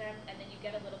feel them, and then you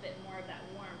get a little bit more of that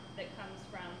warmth that comes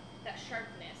from that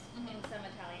sharpness in some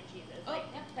Italian cheeses. Oh, Like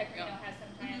yeah. Pecorino has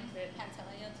sometimes it.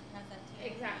 Pantaleo has that too.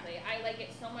 Exactly. I like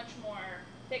it so much more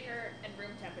thicker and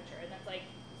room temperature, and that's like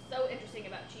so interesting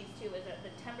about cheese too, is that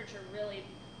the temperature really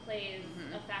plays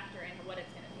a factor in what it's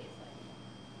going to taste like.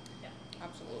 Yeah.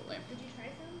 Absolutely. Did you try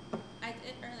some?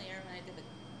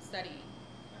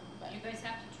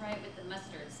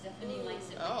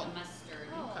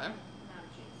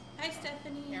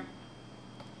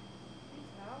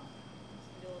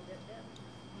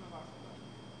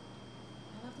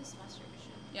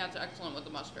 Yeah, it's excellent with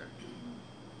the mustard.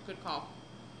 Good call.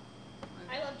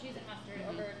 I love cheese and mustard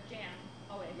over jam,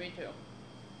 always. Me too.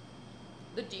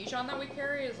 The Dijon that we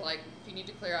carry is like, if you need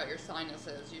to clear out your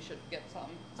sinuses, you should get some.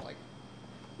 It's like,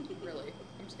 really,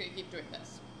 I'm just gonna keep doing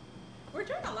this. We're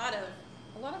doing a lot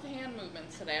of hand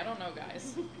movements today. I don't know,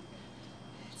 guys.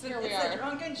 So Here we it's are. a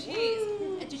drunken cheese.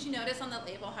 And did you notice on the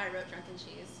label how I wrote drunken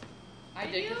cheese? I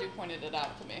did because you pointed it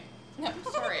out to me. I'm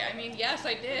sorry. I mean, yes,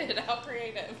 I did. How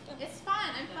creative. It's fun.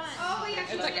 I'm fun. Oh, yeah.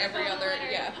 It's like every other,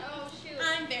 yeah. Oh, shoot.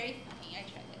 I'm very funny. I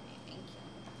tried it. Thank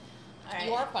you. All right.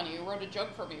 You are funny. You wrote a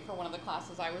joke for me for one of the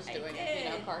classes I was doing. did. You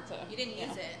know, Carta. You didn't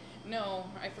use it. No,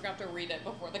 I forgot to read it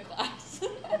before the class.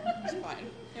 It's fine.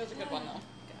 It was a good one though.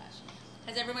 Gosh.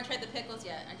 Has everyone tried the pickles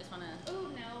yet? I just want to. Oh,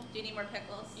 no. Do you need more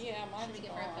pickles? Yeah, mine's Should we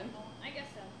get for a gone. pickle? I guess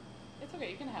so. It's okay.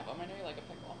 You can have them. I know you like a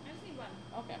pickle. I just need one.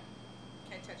 Okay.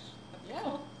 Can I touch the Yeah.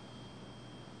 pickle?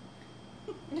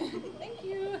 Thank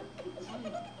you.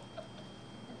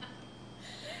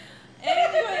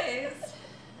 Anyways,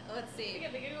 let's We see.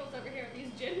 get the giggles over here with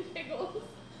these gin pickles.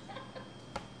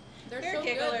 They're They're so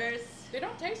gigglers. good. They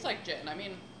don't taste like gin. I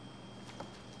mean,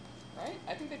 right?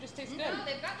 I think they just taste good. No,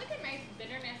 they've got like a nice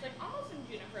bitterness, like almost some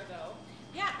juniper though.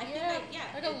 Yeah, I think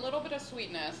Like a little bit of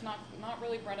sweetness, not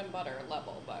really bread and butter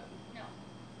level, but No.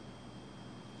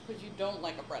 because you don't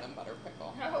like a bread and butter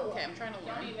pickle. No. Okay, I'm trying to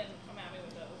learn. Don't even come at me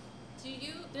with those. Do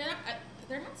you?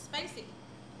 They're not spicy.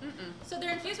 Mm-mm. So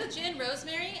they're infused with gin,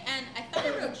 rosemary, and I thought I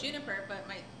wrote juniper, but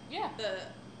Yeah. the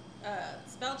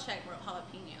spell check wrote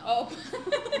jalapeno. Oh.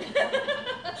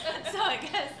 So I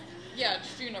guess. Yeah,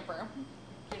 it's juniper.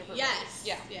 Juniper. Yes.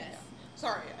 Yeah. Yes. Yeah.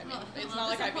 Sorry, I mean, Well, it's well, not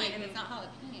like I've disappointing eaten. It's not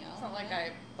jalapeno. It's not like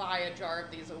I buy a jar of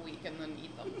these a week and then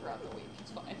eat them throughout the week.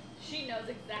 It's fine. She knows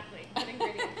exactly what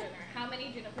ingredients are in there. How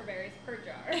many juniper berries per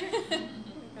jar? Oh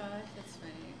my gosh, that's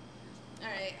funny. All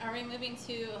right, are we moving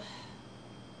to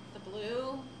the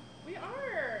blue? We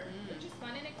are, which is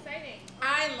fun and exciting.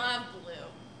 I love blue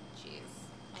cheese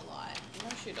a lot. No,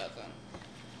 she doesn't.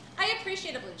 I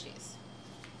appreciate a blue cheese.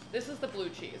 This is the blue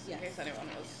cheese, in Yes. case anyone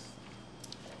was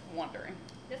wondering.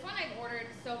 This one I've ordered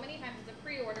so many times as a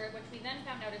pre-order, which we then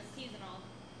found out is seasonal.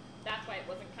 That's why it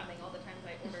wasn't coming all the times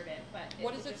I ordered it. But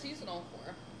What is was it seasonal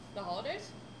for? The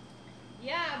holidays?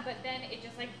 Yeah, but then it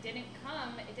just like didn't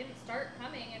come. It didn't start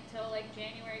coming until like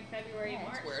January, February, Oh,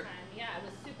 that's March weird. time. Yeah, it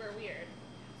was super weird.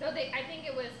 So I think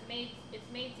it was made. It's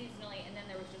made seasonally, and then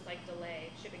there was just like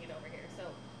delay shipping it over here. So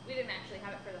we didn't actually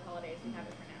have it for the holidays. We have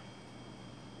it for now.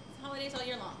 It's holidays all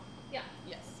year long. Yeah.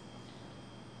 Yes.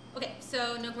 Okay,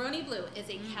 so Negroni Blue is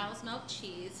a cow's milk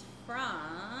cheese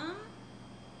from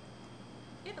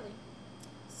Italy.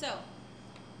 So,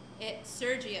 it's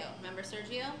Sergio. Remember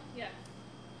Sergio? Yeah.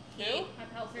 Who? My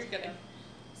pal Just Sergio. kidding.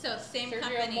 So same Sergio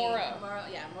company. Moro.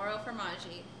 Moro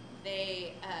Fromage.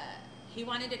 They he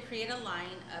wanted to create a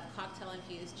line of cocktail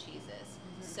infused cheeses.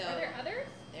 So Are there others?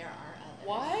 there are others.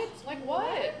 What? Like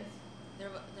what? There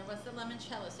was the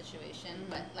limoncello situation,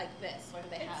 but like this, where do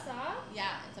they It's have? soft.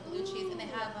 Yeah, it's a blue cheese, and they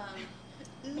have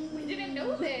We didn't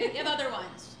know this. they have other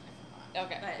ones. I forgot.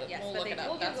 Okay, But yes, we'll but look they it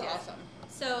do. up. That's Yes. awesome.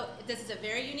 So this is a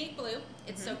very unique blue.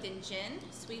 It's soaked in gin,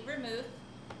 sweet vermouth,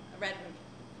 red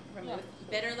vermouth,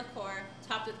 bitter liqueur,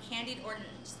 topped with candied orange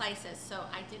slices. So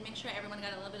I did make sure everyone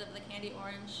got a little bit of the candied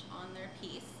orange on their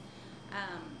piece.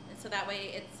 And so that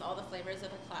way it's all the flavors of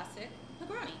a classic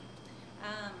Negroni.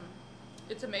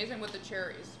 It's amazing with the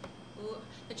cherries. Ooh,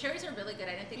 the cherries are really good.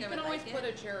 I didn't think You I can would always like put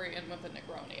it. a cherry in with a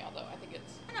Negroni, although I think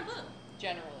it's And a blue.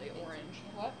 generally orange.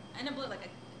 What? And a blue, like I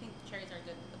think cherries are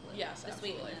good with the blue. Yes, the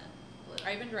sweet and absolutely. the blue.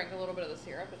 I even drank a little bit of the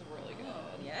syrup. It's really good.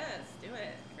 Oh, yes, do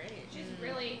it. Great. She's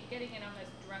really getting in on this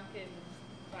drunken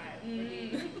vibe. for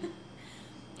these.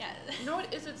 Yeah. You know what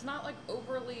it is? It's not like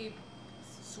overly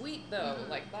sweet though.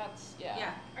 Like that's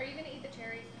Yeah. Are you gonna eat the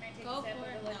cherries? Can I take Go a sip for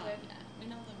of it. the No, liquid? yeah. We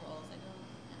know the rules. I don't.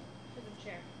 For the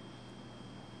chair.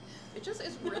 It just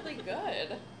is really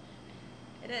good.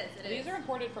 It is. It is. These are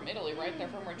imported from Italy, right? They're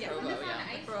from Yeah. Retrovo, Put this on yeah.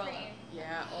 ice Barolo. cream.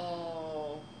 Yeah.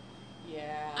 Oh.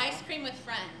 Yeah. Ice cream with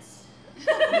friends.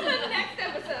 Next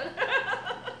episode.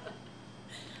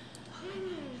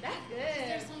 That's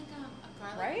There's good. like a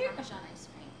garlic Right? parmesan ice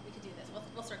cream. We could do this.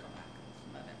 We'll circle back.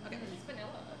 Love it. Okay. It's vanilla.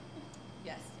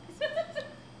 Yes.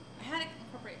 I had to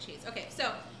incorporate cheese. Okay,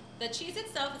 so the cheese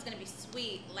itself is going to be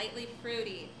sweet, lightly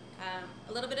fruity,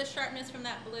 a little bit of sharpness from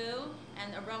that blue,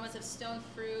 and aromas of stone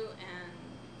fruit and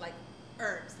like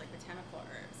herbs, like botanical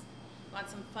herbs. Want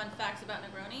some fun facts about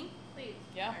Negroni? Please.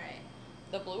 Yeah. All right.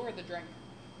 The blue or the drink?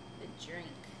 The drink.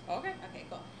 Okay. Okay,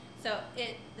 cool. So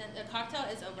the cocktail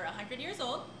is over 100 years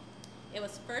old. It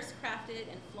was first crafted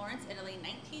in Florence, Italy,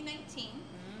 1919,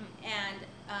 And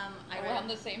I Around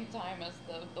read the same time as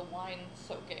the wine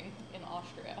soaking in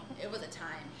Austria. it was a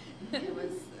time. It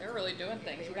was. They're really doing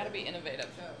things. We got to be innovative.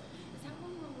 Is that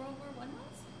when World War I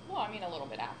was? Well, I mean a little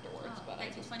bit afterwards, Oh, but I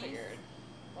just 1920s? figured.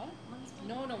 What? When was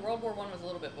No, World War I was a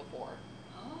little bit before.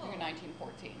 Oh. I think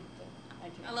 1914 to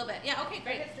 19. A little bit. Yeah. Okay.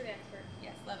 Great Great. history expert.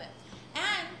 Yes, love it.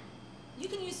 And you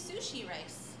can use sushi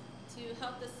rice to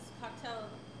help this cocktail.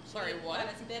 Sorry, be what? When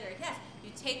it's bitter. Yes.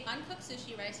 You take uncooked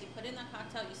sushi rice, you put it in the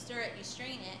cocktail, you stir it, you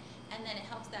strain it, and then it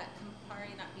helps that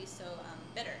Campari not be so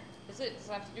bitter. Does it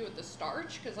have to do with the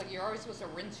starch? Because like you're always supposed to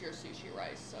rinse your sushi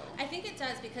rice. So. I think it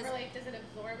does because Or like, does it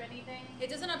absorb anything? it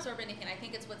doesn't absorb anything. I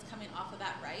think it's what's coming off of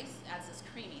that rice adds this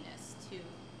creaminess to.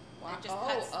 Wow. It just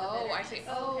cuts the I bitterness. see.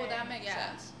 Oh, Okay. that makes Yeah.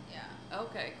 sense. Yeah.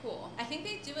 Okay, cool. I think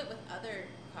they do it with other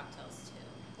cocktails too.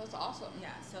 That's awesome.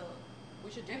 Yeah. So. We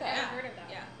should do I've that. never heard of that.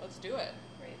 Yeah. Let's do it.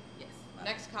 Great. Yes. love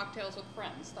Next cocktails with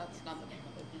friends. That's not the name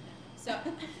of it. it. So.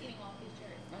 Eating all these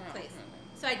cherries. Oh, Please. okay.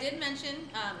 So I did mention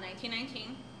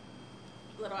 1919,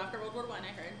 a little after World War I,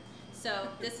 I heard. So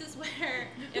this is where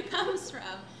it comes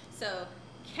from. So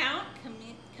Count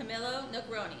Camillo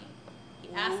Negroni. He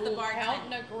asked the Ooh, bartender. Count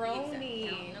Negroni.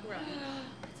 Count Negroni.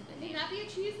 That's a good May name. not be a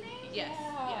cheese name? Yes.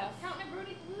 Yeah. Yes. Count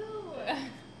Negroni Blue.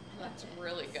 That's it.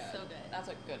 really good. So good. That's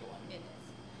a good one. It is.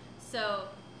 So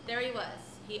there he was.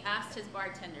 He asked his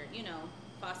bartender, you know,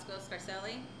 Fosco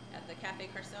Scarselli at the Cafe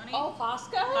Carsoni. Oh,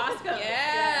 Fosco? Fosco.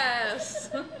 Yes.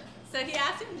 So he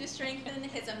asked him to strengthen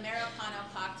his Americano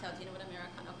cocktail. Do you know what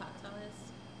Americano cocktail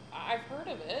is? I've heard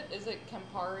of it. Is it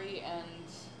Campari and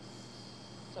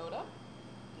soda?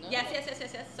 No. Yes.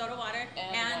 Soda water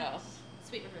And what else?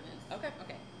 sweet vermouth. Okay.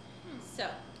 Okay. So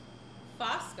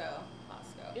Fosco.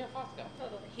 Yeah, Fosco.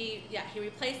 Totally. He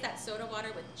replaced that soda water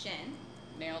with gin.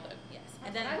 Nailed it. Yes. That's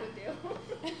And then what I would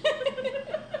do.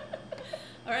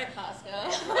 all right,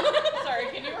 Fosco. Sorry,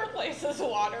 can you replace this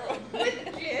water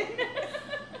with Gin.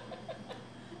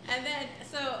 And then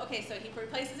so he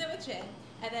replaces it with gin,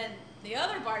 and then the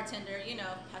other bartender, you know,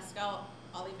 Pascal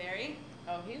Oliveri,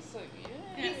 Oh, he's so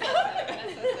yeah. He's so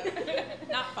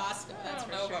not Fosco. I That's don't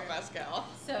for know sure. about Pascal.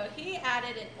 So he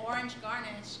added an orange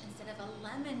garnish instead of a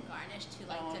lemon garnish to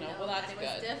Oh, to no. know Well, that that's it was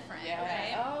good. different, Yeah.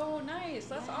 right? Oh, nice.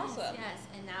 That's Yes, awesome. Yes,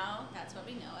 and now that's what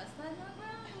we know as the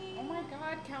Negroni. Oh my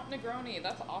God, Count Negroni.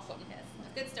 That's awesome. Yes,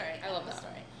 a good story. I love good that.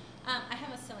 story. I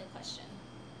have a silly question.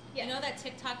 Yes. You know that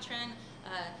TikTok trend,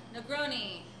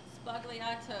 Negroni,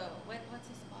 Spagliato. What's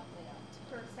a Spagliato?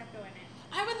 Prosecco in it.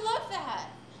 I would love that.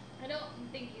 I don't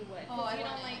think you would. 'Cause Oh, I you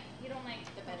don't want it.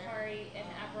 like The better? Campari and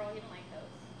Aperol. You don't like those.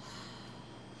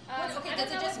 What- okay, I does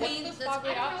don't it know just what mean the- this- I don't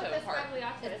know Spagliato what the part?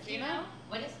 Spagliato is. Do you know?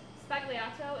 What is?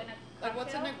 Spagliato in a cocktail. Like,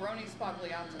 what's a Negroni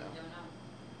Spagliato? Don't know.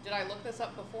 Did I look this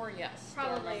up before? Yes. Do I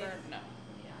Probably. remember? No.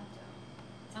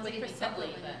 Sounds With like it'd be Prosecco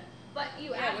bubbly, in but. it. But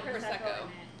you Yeah, add with Prosecco Prosecco.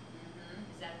 in it.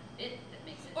 Is that it that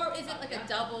makes it? Or is it like a Spagliato?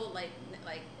 double, like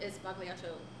is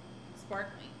Spagliato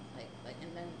sparkling, like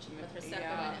and then with Prosecco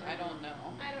Yeah, in it? I don't know.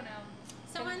 I don't know.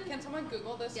 Someone. Can someone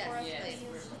Google this Yes, for us, yes, please?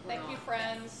 we're Thank you, on.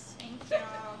 friends. Thank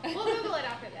you. We'll Google it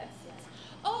after this.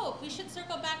 Oh, we should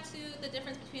circle back to the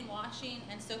difference between washing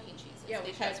and soaking cheeses. Yeah,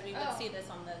 we because should. we would Oh. see this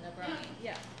on the Negroni.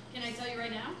 Yeah. Can I tell you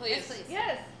right now? Please. Yes, please.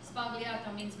 Yes.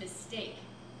 Spagliato means mistake.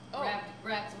 Oh.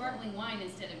 Grab sparkling wine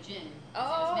instead of gin.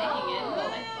 Oh. So it's making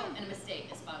it Oh. and a mistake,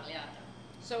 a Spagliato.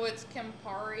 So it's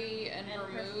Campari and And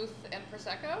vermouth and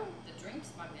Prosecco? The drink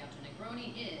Spagliato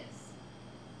Negroni is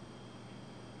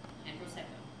and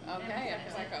Prosecco. Okay, and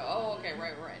Prosecco. Prosecco. Oh, okay,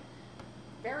 right.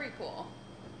 Very cool.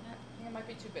 I think it might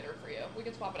be too bitter for you. We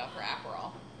could swap it out for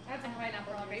Aperol. That's a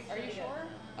pineapple juice. Are you sure?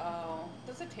 Oh.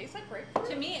 Does it taste like grapefruit?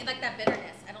 To me, like that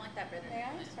bitterness. I don't like that bitterness.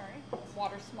 Yeah, sorry.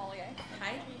 Water sommelier.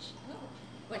 Hydration,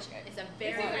 which Okay. is a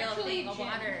very This is real actually thing. A gin.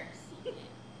 water,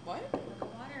 What? a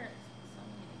water.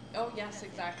 Oh, yes,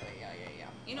 exactly. Yeah.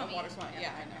 You know A me. water sommelier.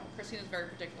 Yeah. Yeah, I know. Christina's very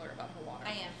particular about her water.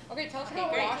 I am. Okay, tell us Okay,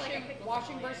 about great.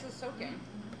 washing versus soaking.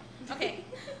 Okay.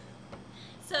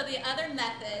 So the other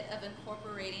method of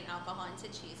incorporating alcohol into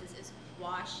cheeses is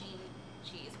washing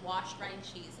cheese, wash brine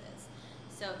cheeses.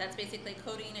 So that's basically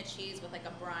coating a cheese with like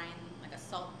a brine, like a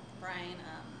salt brine,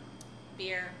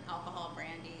 beer, alcohol,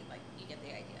 brandy, like you get the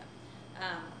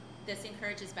idea. This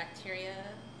encourages bacteria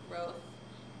growth,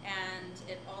 and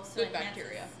it also Good enhances,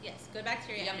 bacteria. Yes, good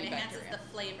bacteria, Yummy and it enhances bacteria.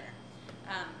 the flavor.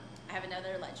 I have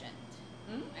another legend.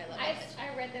 Hmm? I love I, it.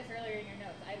 I read this earlier in your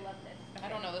notes. I love this. I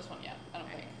don't know this one yet. I don't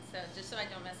Okay, think. so just so I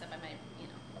don't mess up, I might,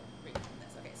 read from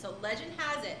this. Okay, so legend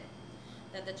has it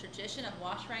that the tradition of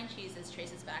wash rind cheeses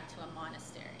traces back to a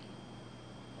monastery,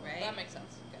 right? That makes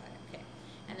sense. Got it, okay.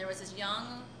 And there was this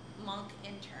young monk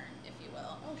intern, if you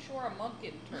will. Oh, sure, a monk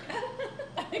intern.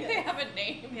 think they have a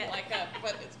name Yes.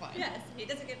 but it's fine. Yes, he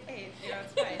doesn't get paid.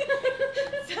 It's fine.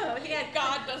 So he had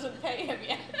God doesn't pay him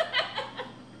yet.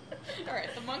 All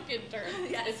right, the monk intern.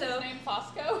 Yeah, Is so- his name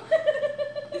Fosco?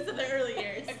 These are the early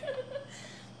years.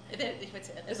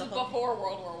 This is before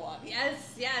World War One.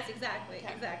 Yes, exactly,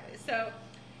 Okay. exactly. So,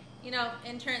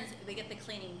 interns, they get the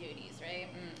cleaning duties, right?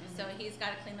 Mm-hmm. So he's got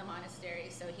to clean the monastery.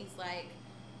 So he's like,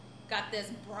 got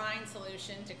this brine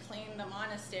solution to clean the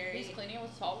monastery. He's cleaning it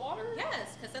with salt water?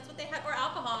 Yes, because that's what they had. Or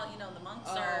alcohol, the monks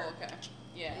are, okay.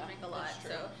 Yeah, they drink a lot. that's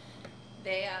true. So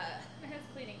they, It has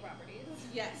cleaning properties.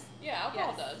 yes. Yeah,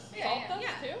 alcohol Yes. does. Yeah, Salt yeah. does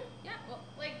Yeah. too? Yeah, well,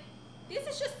 Like, this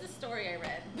is just the story I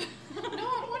read. No,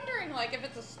 I'm wondering, if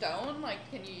it's a stone,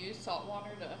 can you use salt water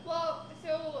to... well,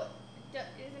 so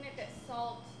isn't it that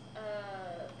salt?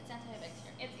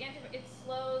 It's antibacterial. It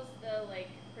slows the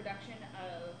production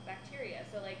of bacteria.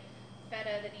 So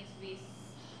feta that needs to be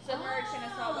submerged in a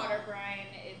saltwater brine,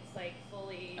 it's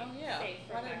fully Oh, yeah. safe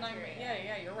Why from didn't I... bacteria.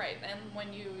 Yeah, you're right. And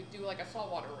when you do, a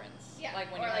saltwater rinse. Yeah,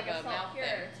 When or you have a a salt mouth cure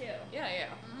thing. too. Yeah.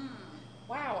 Mm.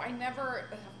 Wow, I never...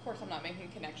 Of course, I'm not making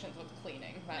connections with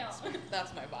cleaning. That's No.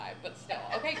 that's my vibe. But still.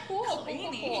 Okay, cool.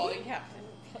 Cleaning. Cool. Yeah.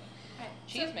 Right.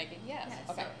 Cheese So- making, yes.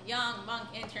 Yeah, Okay. so young monk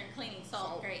intern cleaning salt,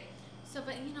 Salt. great. So,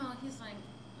 but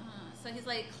he's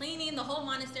like cleaning the whole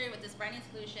monastery with this brining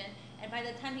solution, and by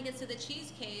the time he gets to the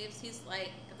cheese caves, he's got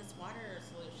this water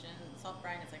solution, salt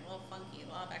brine. It's a little funky,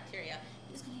 a lot of bacteria.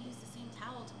 He's gonna use the same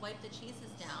towel to wipe the cheeses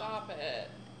down. Stop it.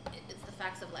 It's the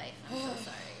facts of life. I'm so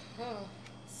sorry.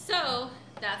 So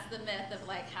that's the myth of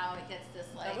how it gets this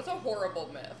That was a horrible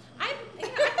myth. I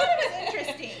thought it was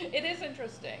interesting. It is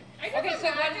interesting. I can Okay, so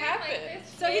what imagine, happened?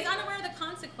 this So he's kid- unaware of the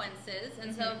consequences,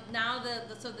 and so now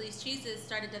so these cheeses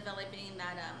started developing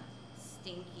that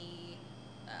stinky,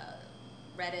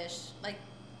 reddish,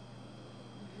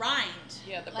 rind,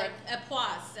 Yeah, the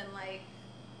epoisse and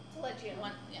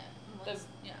Taleggio. The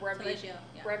yeah, Brevi- Taleggio,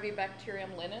 yeah.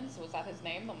 Brevibacterium linens, was that his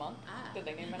name, the monk? Ah. Did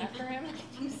they name it after him? I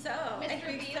think so. I Mr.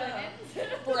 think B. so.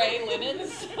 Linens. Bray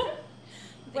linens?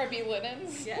 Brevi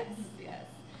linens? Yes.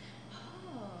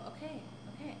 Oh, okay,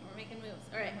 we're making moves.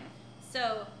 All right. Mhm.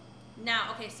 So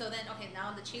now,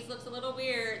 now the cheese looks a little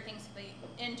weird thanks to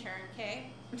the intern,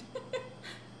 okay?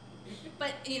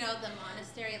 But the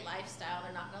monastery lifestyle,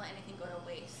 they're not gonna let anything go to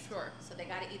waste. Sure. So they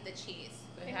gotta eat the cheese.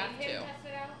 They They have made him to. test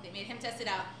it out. They made him test it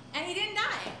out, and he didn't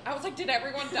die. I was like, did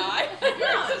everyone die?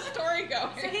 Where's the story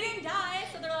going? So he didn't die.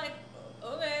 So they're like,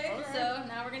 okay. Okay. So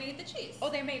now we're gonna eat the cheese. Oh,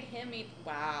 they made him eat.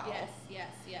 Wow. Yes.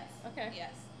 Okay.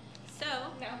 Yes. So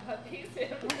Now puppies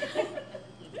him.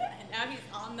 and now he's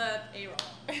on the payroll.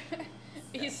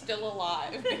 He's still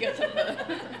alive because of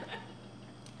the.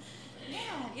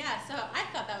 Yeah. So I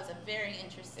thought that was a very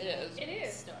interesting It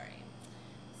is. story.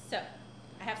 So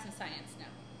I have some science now.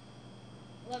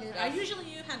 Love Yes. I usually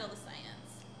you handle the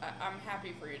science. I'm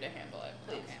happy for you to handle it,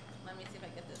 please. Okay. Let me see if I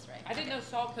get this right. I didn't Okay. know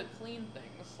salt could clean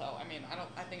things, so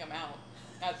I think I'm out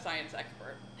as science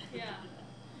expert. Yeah.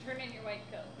 Turn in your white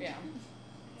coat. Yeah.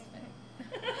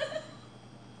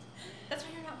 That's why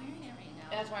you're not wearing it right now.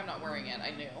 That's why I'm not wearing it.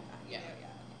 I knew. Yeah. Okay.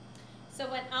 So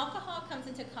when alcohol comes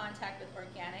into contact with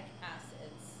organic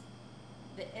acids,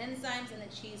 the enzymes in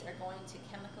the cheese are going to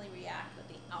chemically react with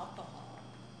the alcohol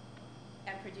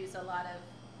and produce a lot of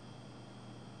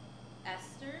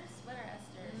esters. What are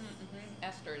esters? Mm-hmm.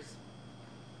 Esters.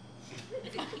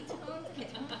 Is it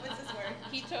ketones? What's this word?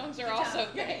 Ketones are also Ketones.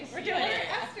 Okay, things. we're What doing are it.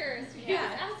 esters? He Yeah.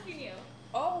 was asking you.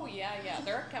 Oh yeah.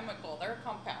 They're a chemical. They're a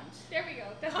compound. There we go.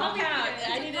 That's Compound. what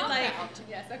I we did. needed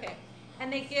yes. Okay.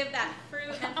 And they give that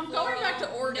fruit and I'm going back to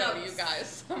floral orgo, notes. you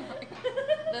guys.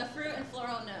 The fruit and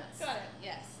floral notes. Got it.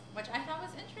 Yes, which I thought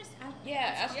was interesting.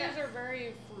 Yeah, esters Yes. are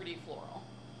very fruity floral.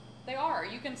 They are.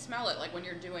 You can smell it like when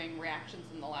you're doing reactions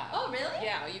in the lab. Oh, really?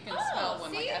 Yeah, you can Oh, smell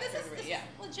when see, like this esters. is Yeah.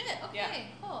 legit. Okay, Yeah.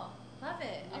 cool. Love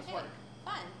it. Nice Okay, work.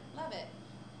 fun. Love it.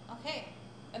 Okay.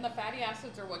 And the fatty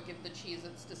acids are what give the cheese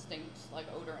its distinct like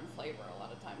odor and flavor a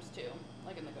lot of times too,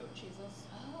 like in the goat cheeses.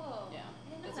 Oh. Yeah, I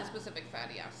didn't know it's a that. specific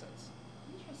fatty acids.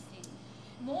 Interesting.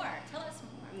 More. Tell us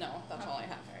more. No, that's all I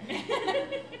have.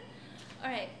 All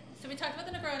right. So we talked about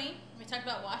the Negroni. We talked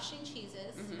about washing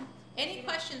cheeses. Mhm. Any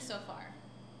questions so far?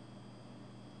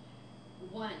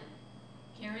 1.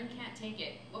 Karen can't take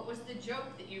it. What was the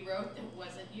joke that you wrote that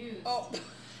wasn't used? Oh,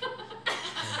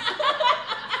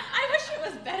 I wish it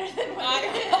was better than what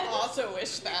it is. I also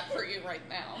wish that for you right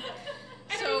now.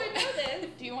 I So, don't even know this.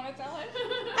 do you want to tell it?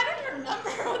 I don't even remember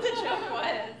what the joke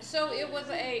was. So it was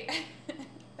a.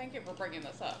 Thank you for bringing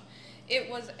this up. It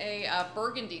was a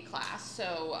burgundy class.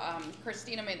 So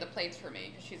Christina made the plates for me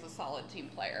because she's a solid team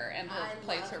player, and her I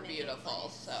plates love are making beautiful.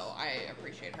 plates. So I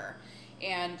appreciate her.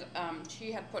 and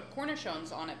she had put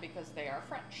cornichons on it because they are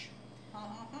French.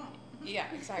 Yeah,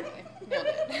 exactly. Nailed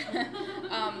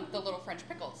it. The little French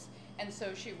pickles. And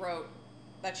so she wrote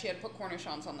that she had put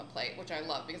cornichons on the plate, which I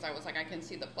love because I was like, I can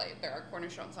see the plate. There are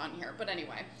cornichons on here. But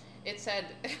anyway, it said,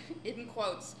 in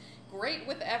quotes, great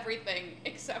with everything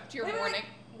except your morning.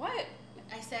 What?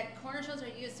 I said cornichons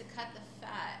are used to cut the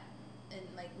fat in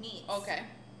like meats. Okay.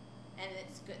 And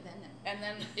it's good then. And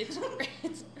then it's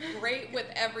great with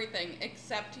everything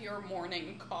except your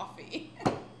morning coffee.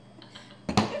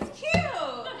 It's cute.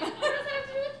 What does that have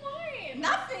to do with wine?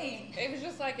 Nothing. It was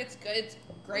just like, it's good. It's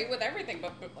great with everything,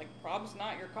 but like, prob's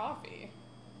not your coffee.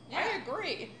 Yeah. I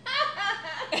agree.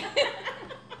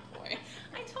 Boy.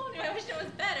 I told you, I wish it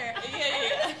was better.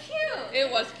 Yeah. It's cute.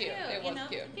 It was cute. It was you know,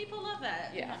 cute. People love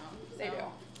that. Yeah, they do.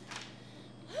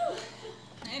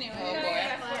 Anyway. Oh, boy.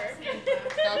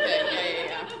 Yeah. Okay,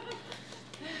 yeah.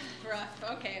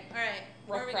 Rough. Okay. All right.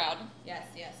 Rough crowd. Yes.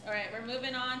 All right. We're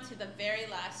moving on to the very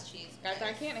last cheese. Guys,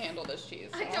 I can't handle this cheese.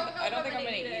 I don't know I don't if think I'm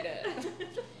I'm gonna gonna eat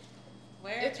eat it.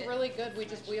 Where It's really good.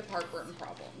 We have heartburn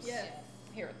problems. Yes.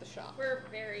 Here at the shop. We're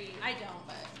very I don't,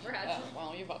 but fragile.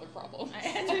 Well, you have other problems. I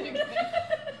had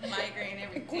migraine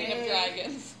every day. Queen of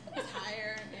Dragons.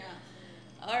 Tired.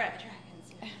 Yeah. All right,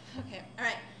 dragons. Yeah. Okay. All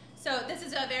right. So this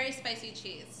is a very spicy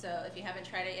cheese. So if you haven't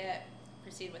tried it yet,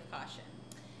 proceed with caution.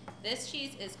 This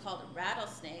cheese is called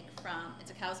rattlesnake it's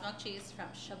a cow's milk cheese from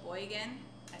Sheboygan.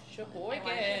 Sheboygan, I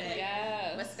wanted to say,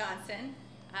 yes. Wisconsin.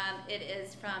 It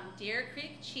is from Deer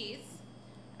Creek Cheese,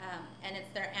 and it's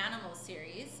their animal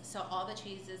series. So all the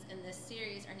cheeses in this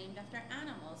series are named after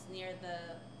animals near the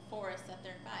forest that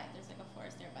they're by. There's like a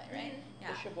forest nearby, right?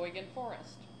 The Sheboygan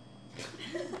Forest.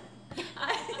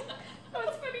 Oh,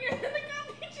 it's funnier than the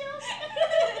coffee joke.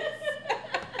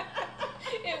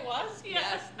 It was? Yeah.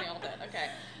 Yes, nailed it. Okay.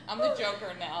 I'm the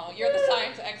Joker now. You're the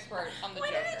science expert. I'm the When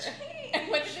Joker. did it change?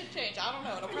 And when did it change? I don't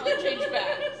know. It'll probably change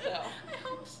back. So I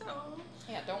hope so.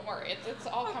 yeah, don't worry. It's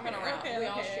all coming Okay, around. okay, We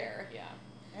all okay. share. Yeah.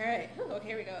 All right. Okay,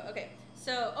 here we go. Okay.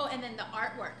 So, and then the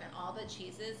artwork on all the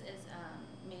cheeses is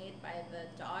made by the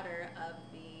daughter of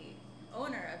the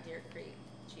owner of Deer Creek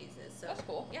Cheeses. So That's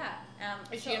cool. Yeah.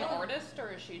 Is she an artist or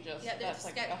is she just Yeah, that's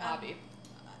like a hobby?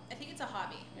 I think it's a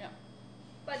hobby. Yeah.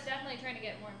 But definitely trying to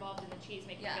get more involved in the cheese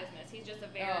making Yeah. business. He's just a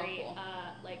very cool.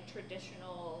 like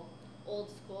traditional, old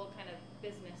school kind of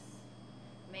business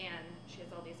man. She has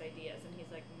all these ideas, and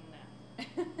he's like,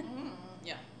 nah.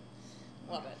 Yeah.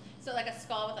 Love it. So like a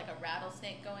skull with like a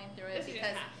rattlesnake going through it This is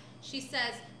because half. she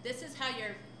says this is how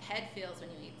your head feels when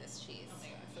you eat this cheese. Oh my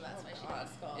gosh. So that's why she God,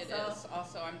 did skull. it so, is.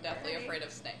 Also, I'm deathly Very- afraid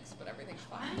of snakes, but everything's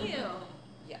fine. Are you?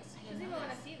 Yes. I Doesn't didn't even know want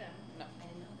this. to see them. No. I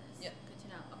didn't know this. Yep. Good to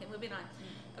know. Okay, moving on.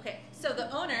 Okay, so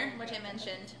the owner, which I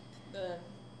mentioned, the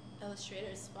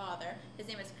illustrator's father, his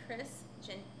name is Chris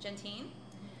Gentine.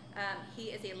 He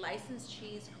is a licensed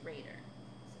cheese grater,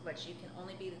 which you can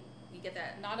only be, you get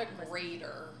that. Not a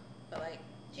grader. But like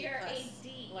A+.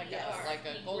 G-R-A-D. Like Yes.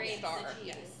 a gold grades star. the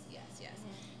cheese. Yes.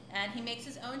 And he makes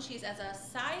his own cheese as a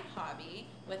side hobby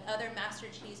with other master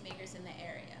cheesemakers in the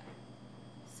area.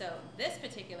 So this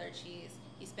particular cheese,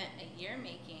 he spent a year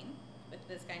making with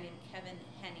this guy named Kevin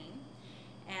Henning,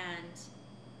 and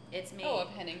it's made. Oh, of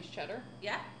Henning's cheddar.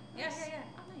 Yeah. Nice. Oh,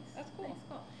 nice. That's cool. Nice,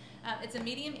 cool. It's a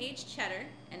medium-aged cheddar,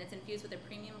 and it's infused with a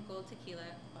premium gold tequila.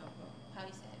 How do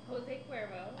you say it? Jose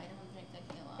Cuervo. I don't drink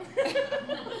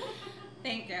tequila.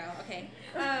 Thank you. Okay.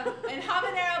 And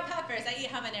habanero peppers. I eat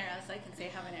habaneros, so I can say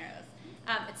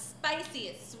habaneros. It's spicy,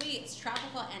 it's sweet, it's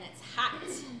tropical, and it's hot.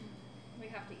 We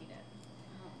have to eat it.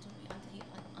 Oh, do we have to eat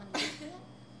on YouTube?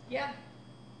 Yeah.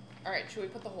 All right, should we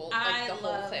put the whole I whole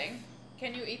love- thing?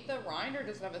 Can you eat the rind or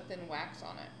does it have a thin wax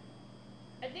on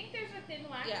it? I think there's a thin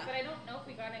wax, Yeah. but I don't know if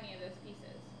we got any of those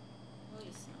pieces. Oh,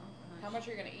 you smell. How much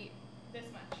are you gonna eat? This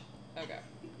much. Okay.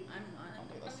 I'm not. I'll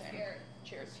do the I'm same. scared.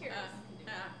 Cheers. Cheers.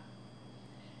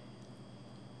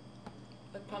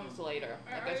 It comes later.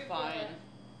 Are Like it's we fine.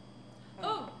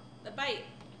 Oh, the bite.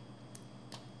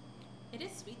 It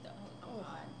is sweet though. Oh, Oh.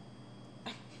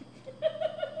 God.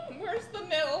 Where's the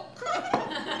milk?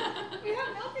 We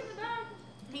have milk in the bag.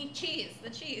 I need cheese. The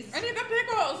cheese. I need the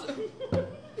pickles.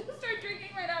 Start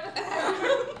drinking right out of the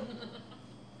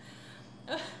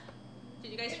bag.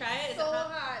 Did you guys try it? Is So it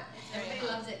hot? hot. Everybody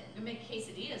loves it. We make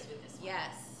quesadillas with this one.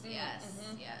 Yes. Mm, Yes.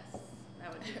 mhm. Yes.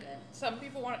 That would be good. Some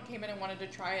people came in and wanted to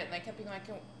try it, and they kept being like,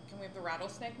 "Can we have the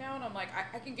rattlesnake now?" And I'm like,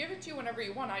 "I can give it to you whenever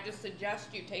you want. I just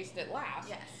suggest you taste it last,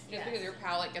 Yes. just because your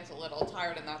palate gets a little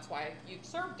tired, and that's why you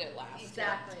served it last."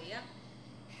 Exactly. Yep.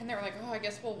 And they were like, "Oh, I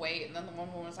guess we'll wait." And then the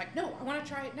one woman was like, "No, I want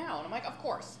to try it now." And I'm like, "Of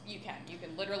course you can. You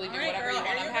can literally do All right, whatever girl, you want.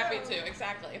 here I'm you happy go." to."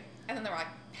 Exactly. And then they were like,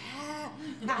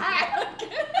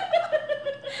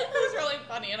 was really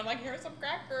funny, and I'm like, here's some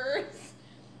crackers.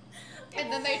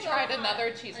 And then they tried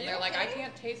another cheese, and they're like, I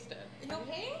can't taste it. Are you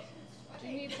okay? Do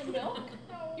you need some milk?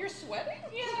 No. You're sweating?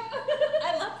 Yeah.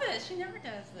 I love this. She never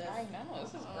does this. I know,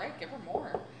 this is great. Give her more.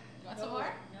 You want some more?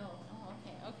 No.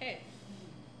 Oh, okay.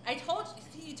 I told you.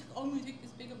 See, you took only take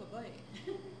this big of a bite.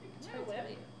 No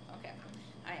whip. Okay.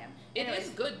 I am. It Anyways, is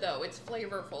good though. It's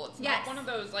flavorful. It's Yes. not one of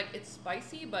those like it's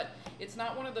spicy, but it's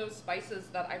not one of those spices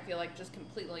that I feel like just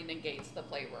completely negates the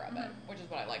flavor of it, which is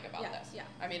what I like about this. Yeah.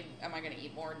 I mean, am I going to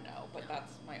eat more? No, but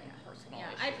that's my own personal. Yeah,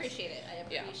 issues. I appreciate it.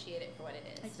 I Yeah. appreciate it for what it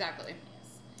is. Exactly.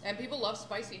 Yes. And people love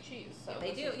spicy cheese, so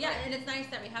They this do. is Yeah, great. and it's nice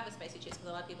that we have a spicy cheese because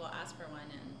a lot of people ask for one,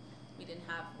 and we didn't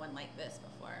have one like this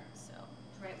before. So.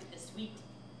 Try it with the sweet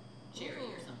cherry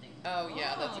or something. Oh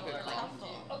yeah, that's a good that's call. helpful.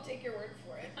 I'll take your word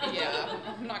for it. Yeah,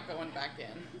 I'm not going back in.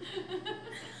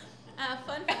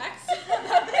 Fun facts.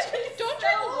 Don't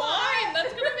drink wine.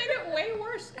 That's gonna make it way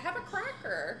worse. Have a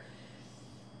cracker.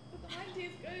 But the wine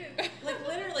tastes good. Like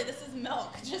literally, this is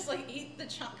milk. Just like eat the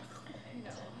chunk. I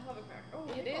know. I'll have a cracker.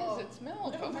 Oh, It is. It's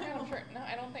milk. Oh my god, I'm sure. No,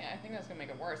 I don't think. I think that's gonna make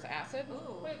it worse. Acid.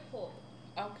 Ooh. Wait, pull.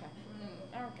 Okay.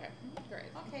 Okay. Great.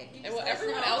 Okay. You Well, just let us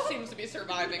everyone know. else seems to be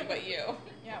surviving, but you.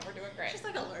 Yeah, we're doing great. She's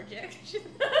like allergic.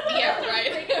 Yeah,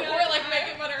 right. Making We're like out.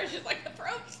 making butter, and she's like, the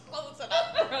throat's closing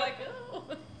up. We're like, oh.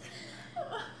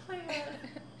 Oh my god.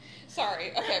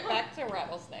 Sorry. Okay, back to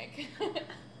rattlesnake.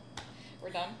 We're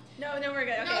done. No, we're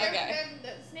good. No, Okay. okay.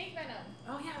 the snake venom.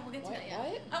 Oh yeah, we'll get to What? that. Yeah.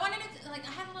 What? I wanted to like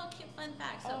I had a little cute fun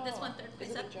fact. So this one third Is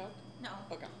place it up. a joke? No,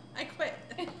 Okay. I quit.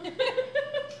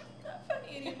 Not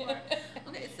funny anymore.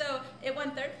 Okay, so it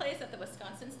won third place at the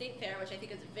Wisconsin State Fair, which I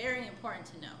think is very important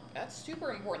to know. That's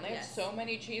super important. They have Yes. so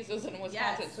many cheeses in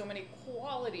Wisconsin, Yes. so many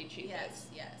quality cheeses.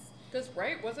 Yes. Because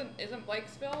isn't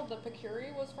Blakesville, the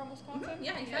Pecurie was from Wisconsin?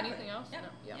 Yeah, exactly. Anything else? Yeah.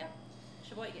 No. Yeah.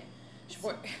 Sheboygan.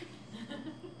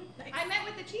 Nice. I met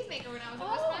with the cheesemaker when I was in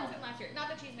Wisconsin last year. Not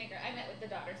the cheesemaker. I met with the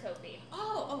daughter, Sophie.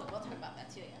 Oh, we'll talk about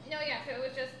that too. Yeah. No, yeah. So it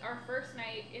was just our first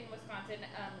night in Wisconsin.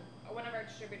 One of our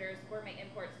distributors, Gourmet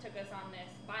Imports, took us on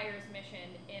this buyer's mission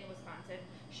in Wisconsin.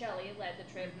 Shelly led the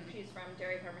trip. She's from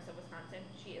Dairy Farmers of Wisconsin.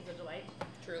 She is a delight.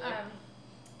 Truly.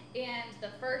 And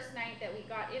the first night that we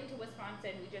got into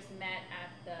Wisconsin, we just met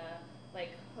at the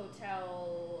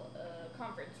hotel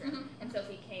conference room, and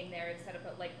Sophie came there and set up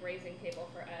a grazing table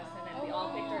for us, and then we all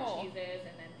picked our cheeses,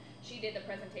 and then she did the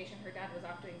presentation. Her dad was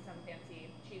off doing some fancy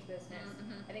cheese business.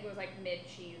 I think it was mid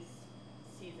cheese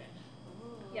season.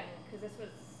 Ooh. Yeah, because this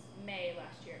was May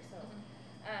last year, so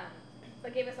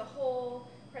but gave us a whole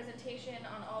presentation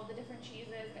on all the different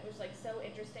cheeses, and it was so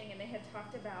interesting. And they had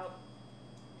talked about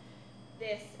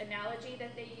this analogy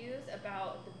that they use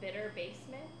about the bitter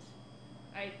basement.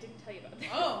 I didn't tell you about that.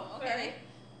 Oh, okay. Sorry.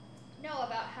 No,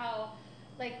 about how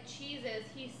cheeses,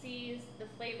 he sees the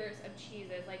flavors of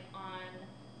cheeses on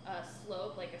a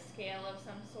slope, a scale of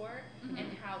some sort, and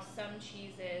how some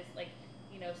cheeses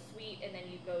sweet, and then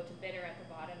you go to bitter at the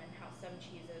bottom, and how some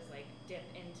cheeses dip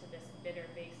into this bitter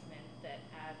basement that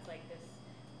adds this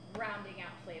rounding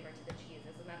out flavor to the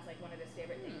cheeses, and that's one of his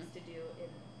favorite things to do in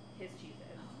his cheeses.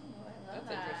 Oh, I love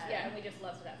That's that. interesting. Yeah, and we just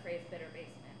loved that phrase, bitter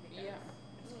basement, because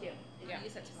it's cute. I'm gonna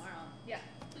use that tomorrow. Yeah.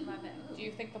 Love it. Do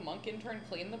you think the monk intern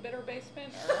cleaned the bitter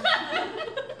basement? Or?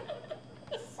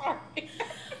 Sorry.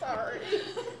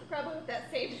 Probably with that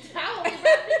same towel we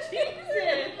wrapped the cheese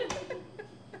in.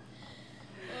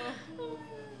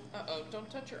 Uh-oh, don't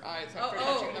touch your eyes Oh, after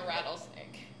oh. touching the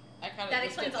rattlesnake. I kind of That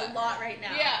explains a lot right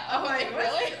now. Yeah. Oh my Okay,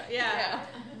 really? Yeah.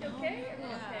 You okay?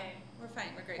 Everyone Yeah. okay? We're fine.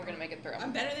 We're great. We're gonna make it through.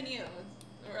 I'm better than you.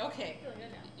 We're okay. Feeling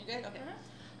good now. You good? Okay.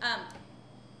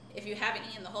 If you haven't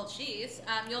eaten the whole cheese,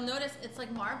 you'll notice it's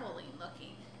marbling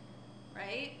looking,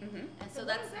 right? Mm-hmm. And So so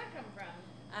where that's does that come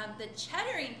from? the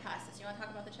cheddaring process. You want to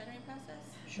talk about the cheddaring process?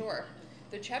 Sure.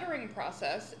 The cheddaring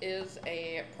process is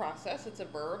a process. It's a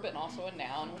verb and also a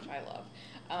noun, which I love.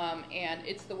 And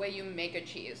it's the way you make a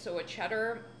cheese. So a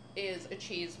cheddar is a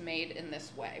cheese made in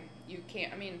this way. You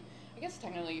can't, I guess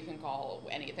technically you can call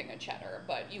anything a cheddar,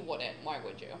 but you wouldn't. Why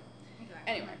would you?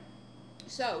 Exactly. Anyway,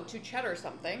 so to cheddar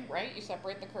something, right, you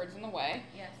separate the curds and the whey.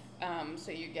 Yes.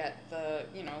 So you get the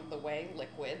whey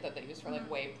liquid that they use for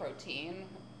whey protein,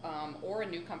 or a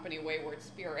new company, Wayward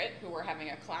Spirit, who we're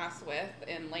having a class with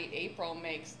in late April,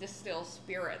 makes distilled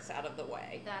spirits out of the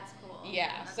whey. That's cool.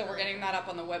 Yeah, That's so we're really getting that up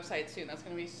on the website soon. That's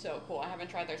going to be so cool. I haven't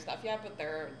tried their stuff yet, but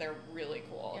they're really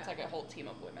cool. It's Yeah. like a whole team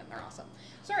of women. They're awesome.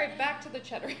 Sorry, back to the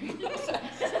cheddaring process.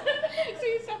 So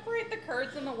you separate the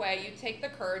curds and the whey. You take the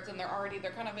curds, and they're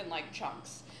kind of in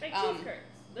chunks. Like cheese curds.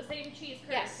 The same cheese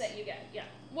curds yes. that you get. Yeah.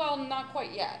 Well, not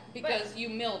quite yet, because you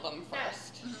mill them That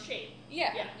first. shape.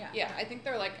 Yeah, Yeah. yeah. I think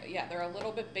they're they're a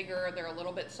little bit bigger. They're a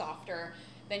little bit softer.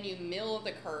 Then you mill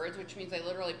the curds, which means they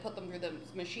literally put them through the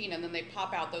machine, and then they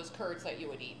pop out those curds that you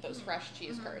would eat, those fresh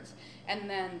cheese curds. And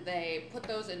then they put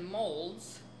those in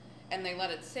molds, and they let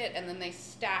it sit, and then they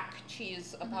stack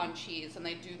cheese upon cheese, and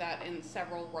they do that in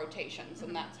several rotations,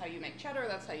 and that's how you make cheddar.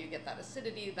 That's how you get that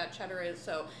acidity that cheddar is.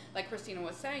 So, like Christina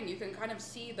was saying, you can kind of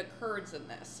see the curds in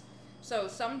this. So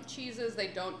some cheeses, they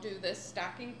don't do this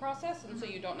stacking process, and so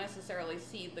you don't necessarily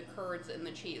see the curds in the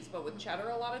cheese. But with cheddar,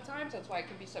 a lot of times, that's why it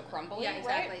can be so crumbly, Yeah,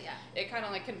 exactly, right? yeah. It kind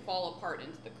of like can fall apart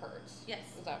into the curds. Yes.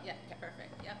 Is that, Yeah, okay.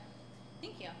 perfect. Yep.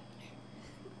 Thank you.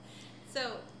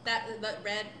 So that the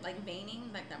red like veining,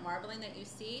 like that marbling that you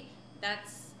see,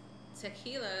 that's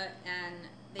tequila, and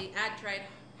they add dried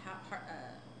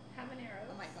Habaneros.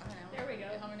 oh my god, There we go.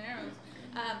 habaneros.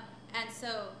 And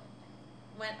so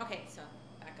so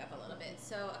back up a little bit.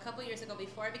 So a couple years ago,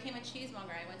 before I became a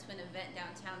cheesemonger, I went to an event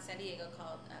downtown San Diego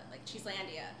called like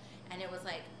Cheeselandia, and it was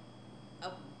like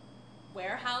a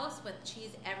warehouse with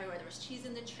cheese everywhere. There was cheese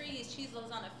in the trees, cheese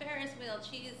was on a Ferris wheel,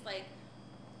 cheese like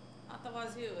out the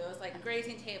wazoo. It was like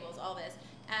grazing tables, all this.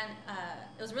 And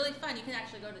it was really fun. You can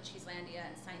actually go to Cheeselandia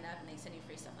and sign up, and they send you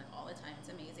free stuff like all the time. It's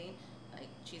amazing, like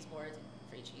cheese boards and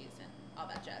free cheese and all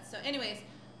that jazz. So anyways,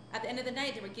 at the end of the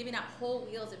night, they were giving out whole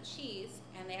wheels of cheese,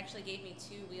 and they actually gave me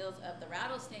 2 wheels of the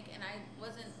rattlesnake, and I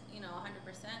wasn't, 100%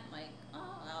 like,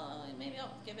 oh, maybe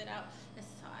I'll give it out. I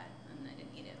saw it, and I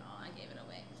didn't eat it all. I gave it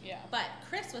away. Yeah. But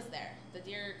Chris was there, the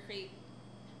Deer Creek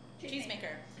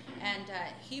cheesemaker, and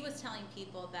he was telling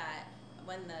people that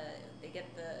when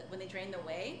they drain the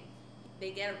whey,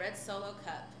 they get a red Solo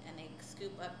cup and they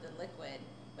scoop up the liquid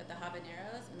with the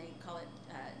habaneros, and they call it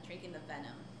drinking the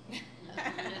venom.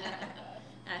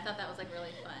 And I thought that was like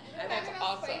really fun. Imagine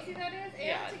how spicy that is. And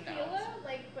Yeah, tequila,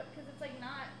 because it's like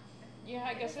not. Yeah,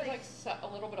 I guess there's like a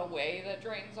little bit of whey that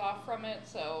drains off from it,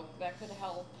 so that could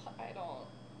help.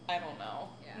 I don't know.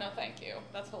 Yeah. No, thank you.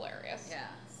 That's hilarious. Yeah.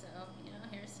 So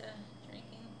here's to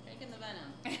drinking the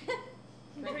venom.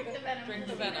 Drink the venom. Drink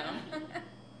the venom.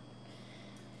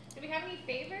 Do we have any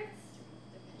favorites?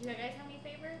 Do you guys have any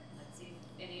favorites? Let's see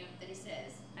if any that he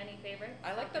says. Any favorites?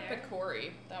 I like the out there?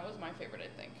 picori. That was my favorite, I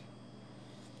think.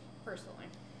 Personally.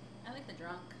 I like the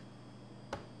drunk.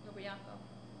 Ubriaco.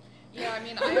 Yeah, I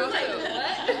mean, I also.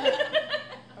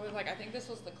 I was like, I think this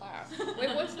was the class.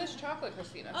 Wait, what's this chocolate,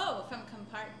 Christina? Oh, from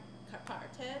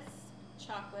Compartes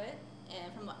Chocolate,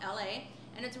 and from LA,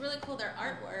 and it's really cool. Their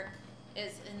artwork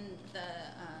is in the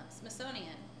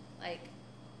Smithsonian. Like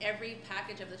every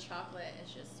package of the chocolate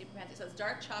is just super fancy. So it's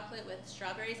dark chocolate with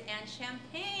strawberries and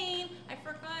champagne. I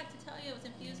forgot to tell you it was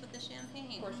infused with the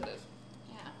champagne. Of course it is.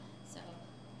 Yeah. So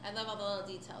I love all the little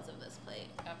details of this plate.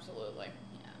 Absolutely.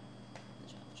 Yeah.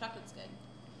 The chocolate's good.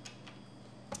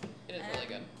 It is really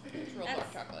good. It's real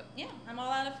dark chocolate. Yeah, I'm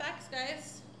all out of facts,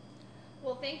 guys.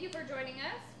 Well, thank you for joining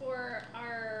us for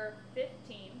our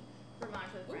 15th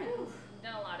Fromage with Friends. Ooh. We've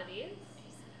done a lot of these.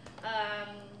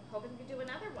 Hoping we can do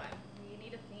another one. We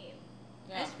need a theme.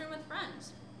 Yeah. Ice cream with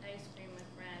friends. Ice cream with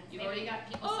friends. You've already got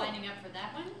people signing up for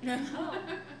that one? Oh.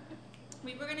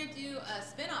 We were gonna do a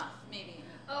spin-off, maybe.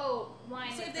 Oh,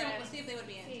 wine See with if friends. they would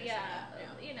be interested.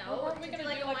 Yeah, Or weren't we to gonna do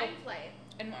like do a like a- wine play.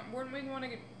 And weren't we want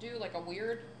to do like a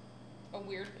weird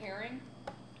pairing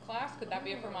class? Could that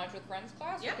be a Fromage with Friends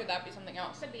class? Yeah. Or could that be something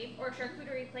else? Could be. Or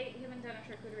charcuterie plate. We haven't done a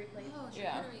charcuterie plate. Oh,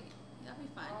 Yeah. charcuterie. That'd be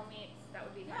fun. All meats. That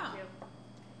would be fun Yeah. too.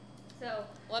 So,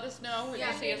 Let us know. We yeah,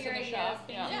 can see us in your the ideas, shop.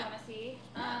 things Yeah. you want to see.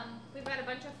 We've got a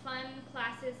bunch of fun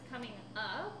classes coming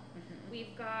up.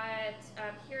 We've got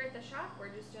here at the shop, we're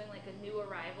just doing like a new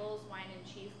arrivals wine and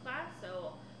cheese class.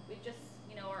 So we just,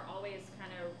 are always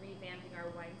kind of revamping our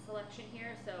wine selection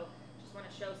here. So just want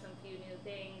to show some few new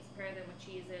things, pair them with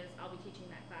cheeses. I'll be teaching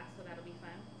that class, so that'll be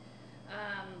fun.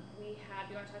 Do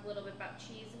you want to talk a little bit about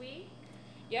Cheese Week?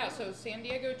 Yeah, so San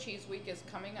Diego Cheese Week is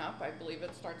coming up. I believe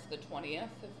it starts the 20th,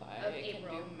 if I Of can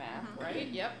April. do math right.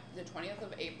 Yep, the 20th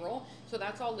of April. So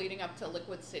that's all leading up to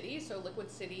Liquid City. So Liquid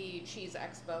City Cheese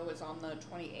Expo is on the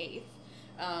 28th.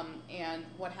 And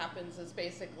what happens is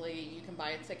basically you can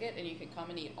buy a ticket and you can come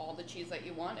and eat all the cheese that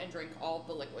you want and drink all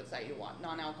the liquids that you want,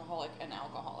 non-alcoholic and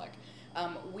alcoholic.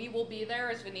 We will be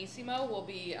there as Venissimo. We'll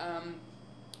be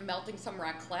melting some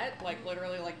raclette, like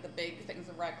literally like the big things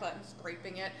of raclette, and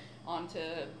scraping it onto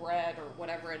bread or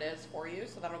whatever it is for you,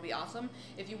 so that'll be awesome.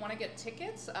 If you want to get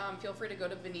tickets, feel free to go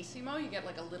to Venissimo. You get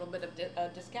like a little bit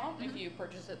of discount if you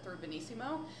purchase it through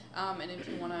Venissimo. And if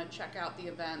you want to check out the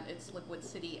event, it's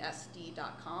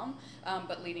liquidcitysd.com.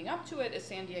 But leading up to it is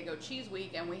San Diego Cheese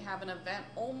Week, and we have an event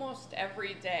almost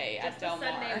every day at Del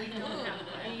Mar. Sunday we don't have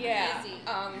one. Yeah.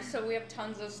 Crazy. So we have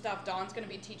tons of stuff. Dawn's going to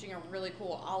be teaching a really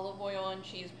cool olive oil and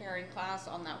cheese pairing class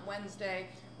on that Wednesday.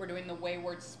 We're doing the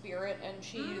Wayward Spirit and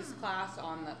Cheese class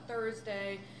on the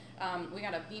Thursday. We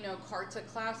got a Vino Carta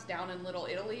class down in Little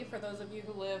Italy for those of you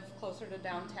who live closer to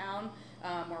downtown,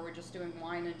 where we're just doing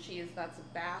wine and cheese that's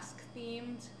Basque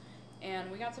themed.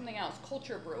 And we got something else,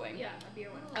 Culture Brewing. Yeah, a beer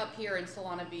one. Up here in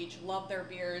Solana Beach. Love their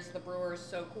beers. The brewer is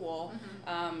so cool.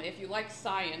 If you like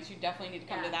science, you definitely need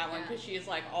to come to that one because she is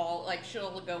like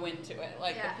she'll go into it,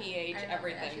 like the pH,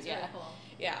 everything. She's really cool.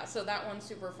 Yeah, so that one's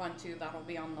super fun too. That'll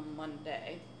be on the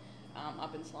Monday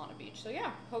up in Solana Beach. So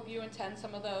yeah, hope you attend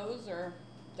some of those, or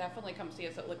definitely come see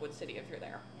us at Liquid City if you're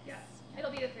there. Yes.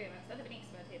 It'll be the three of us. I have an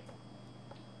expo table.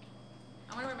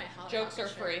 I want to wear my holiday Jokes are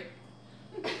shirt. free.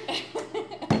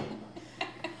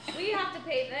 We have to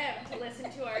pay them to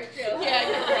listen to our jokes.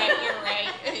 Yeah, you're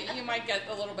right. You might get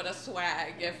a little bit of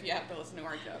swag if you have to listen to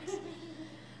our jokes.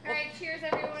 All right, cheers,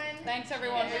 everyone. Thanks,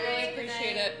 everyone. We really Good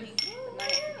appreciate night. it. Good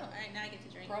night. All right, now I get to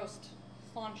drink. Prost.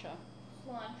 Sláinte.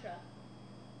 Sláinte.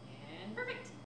 And Perfect.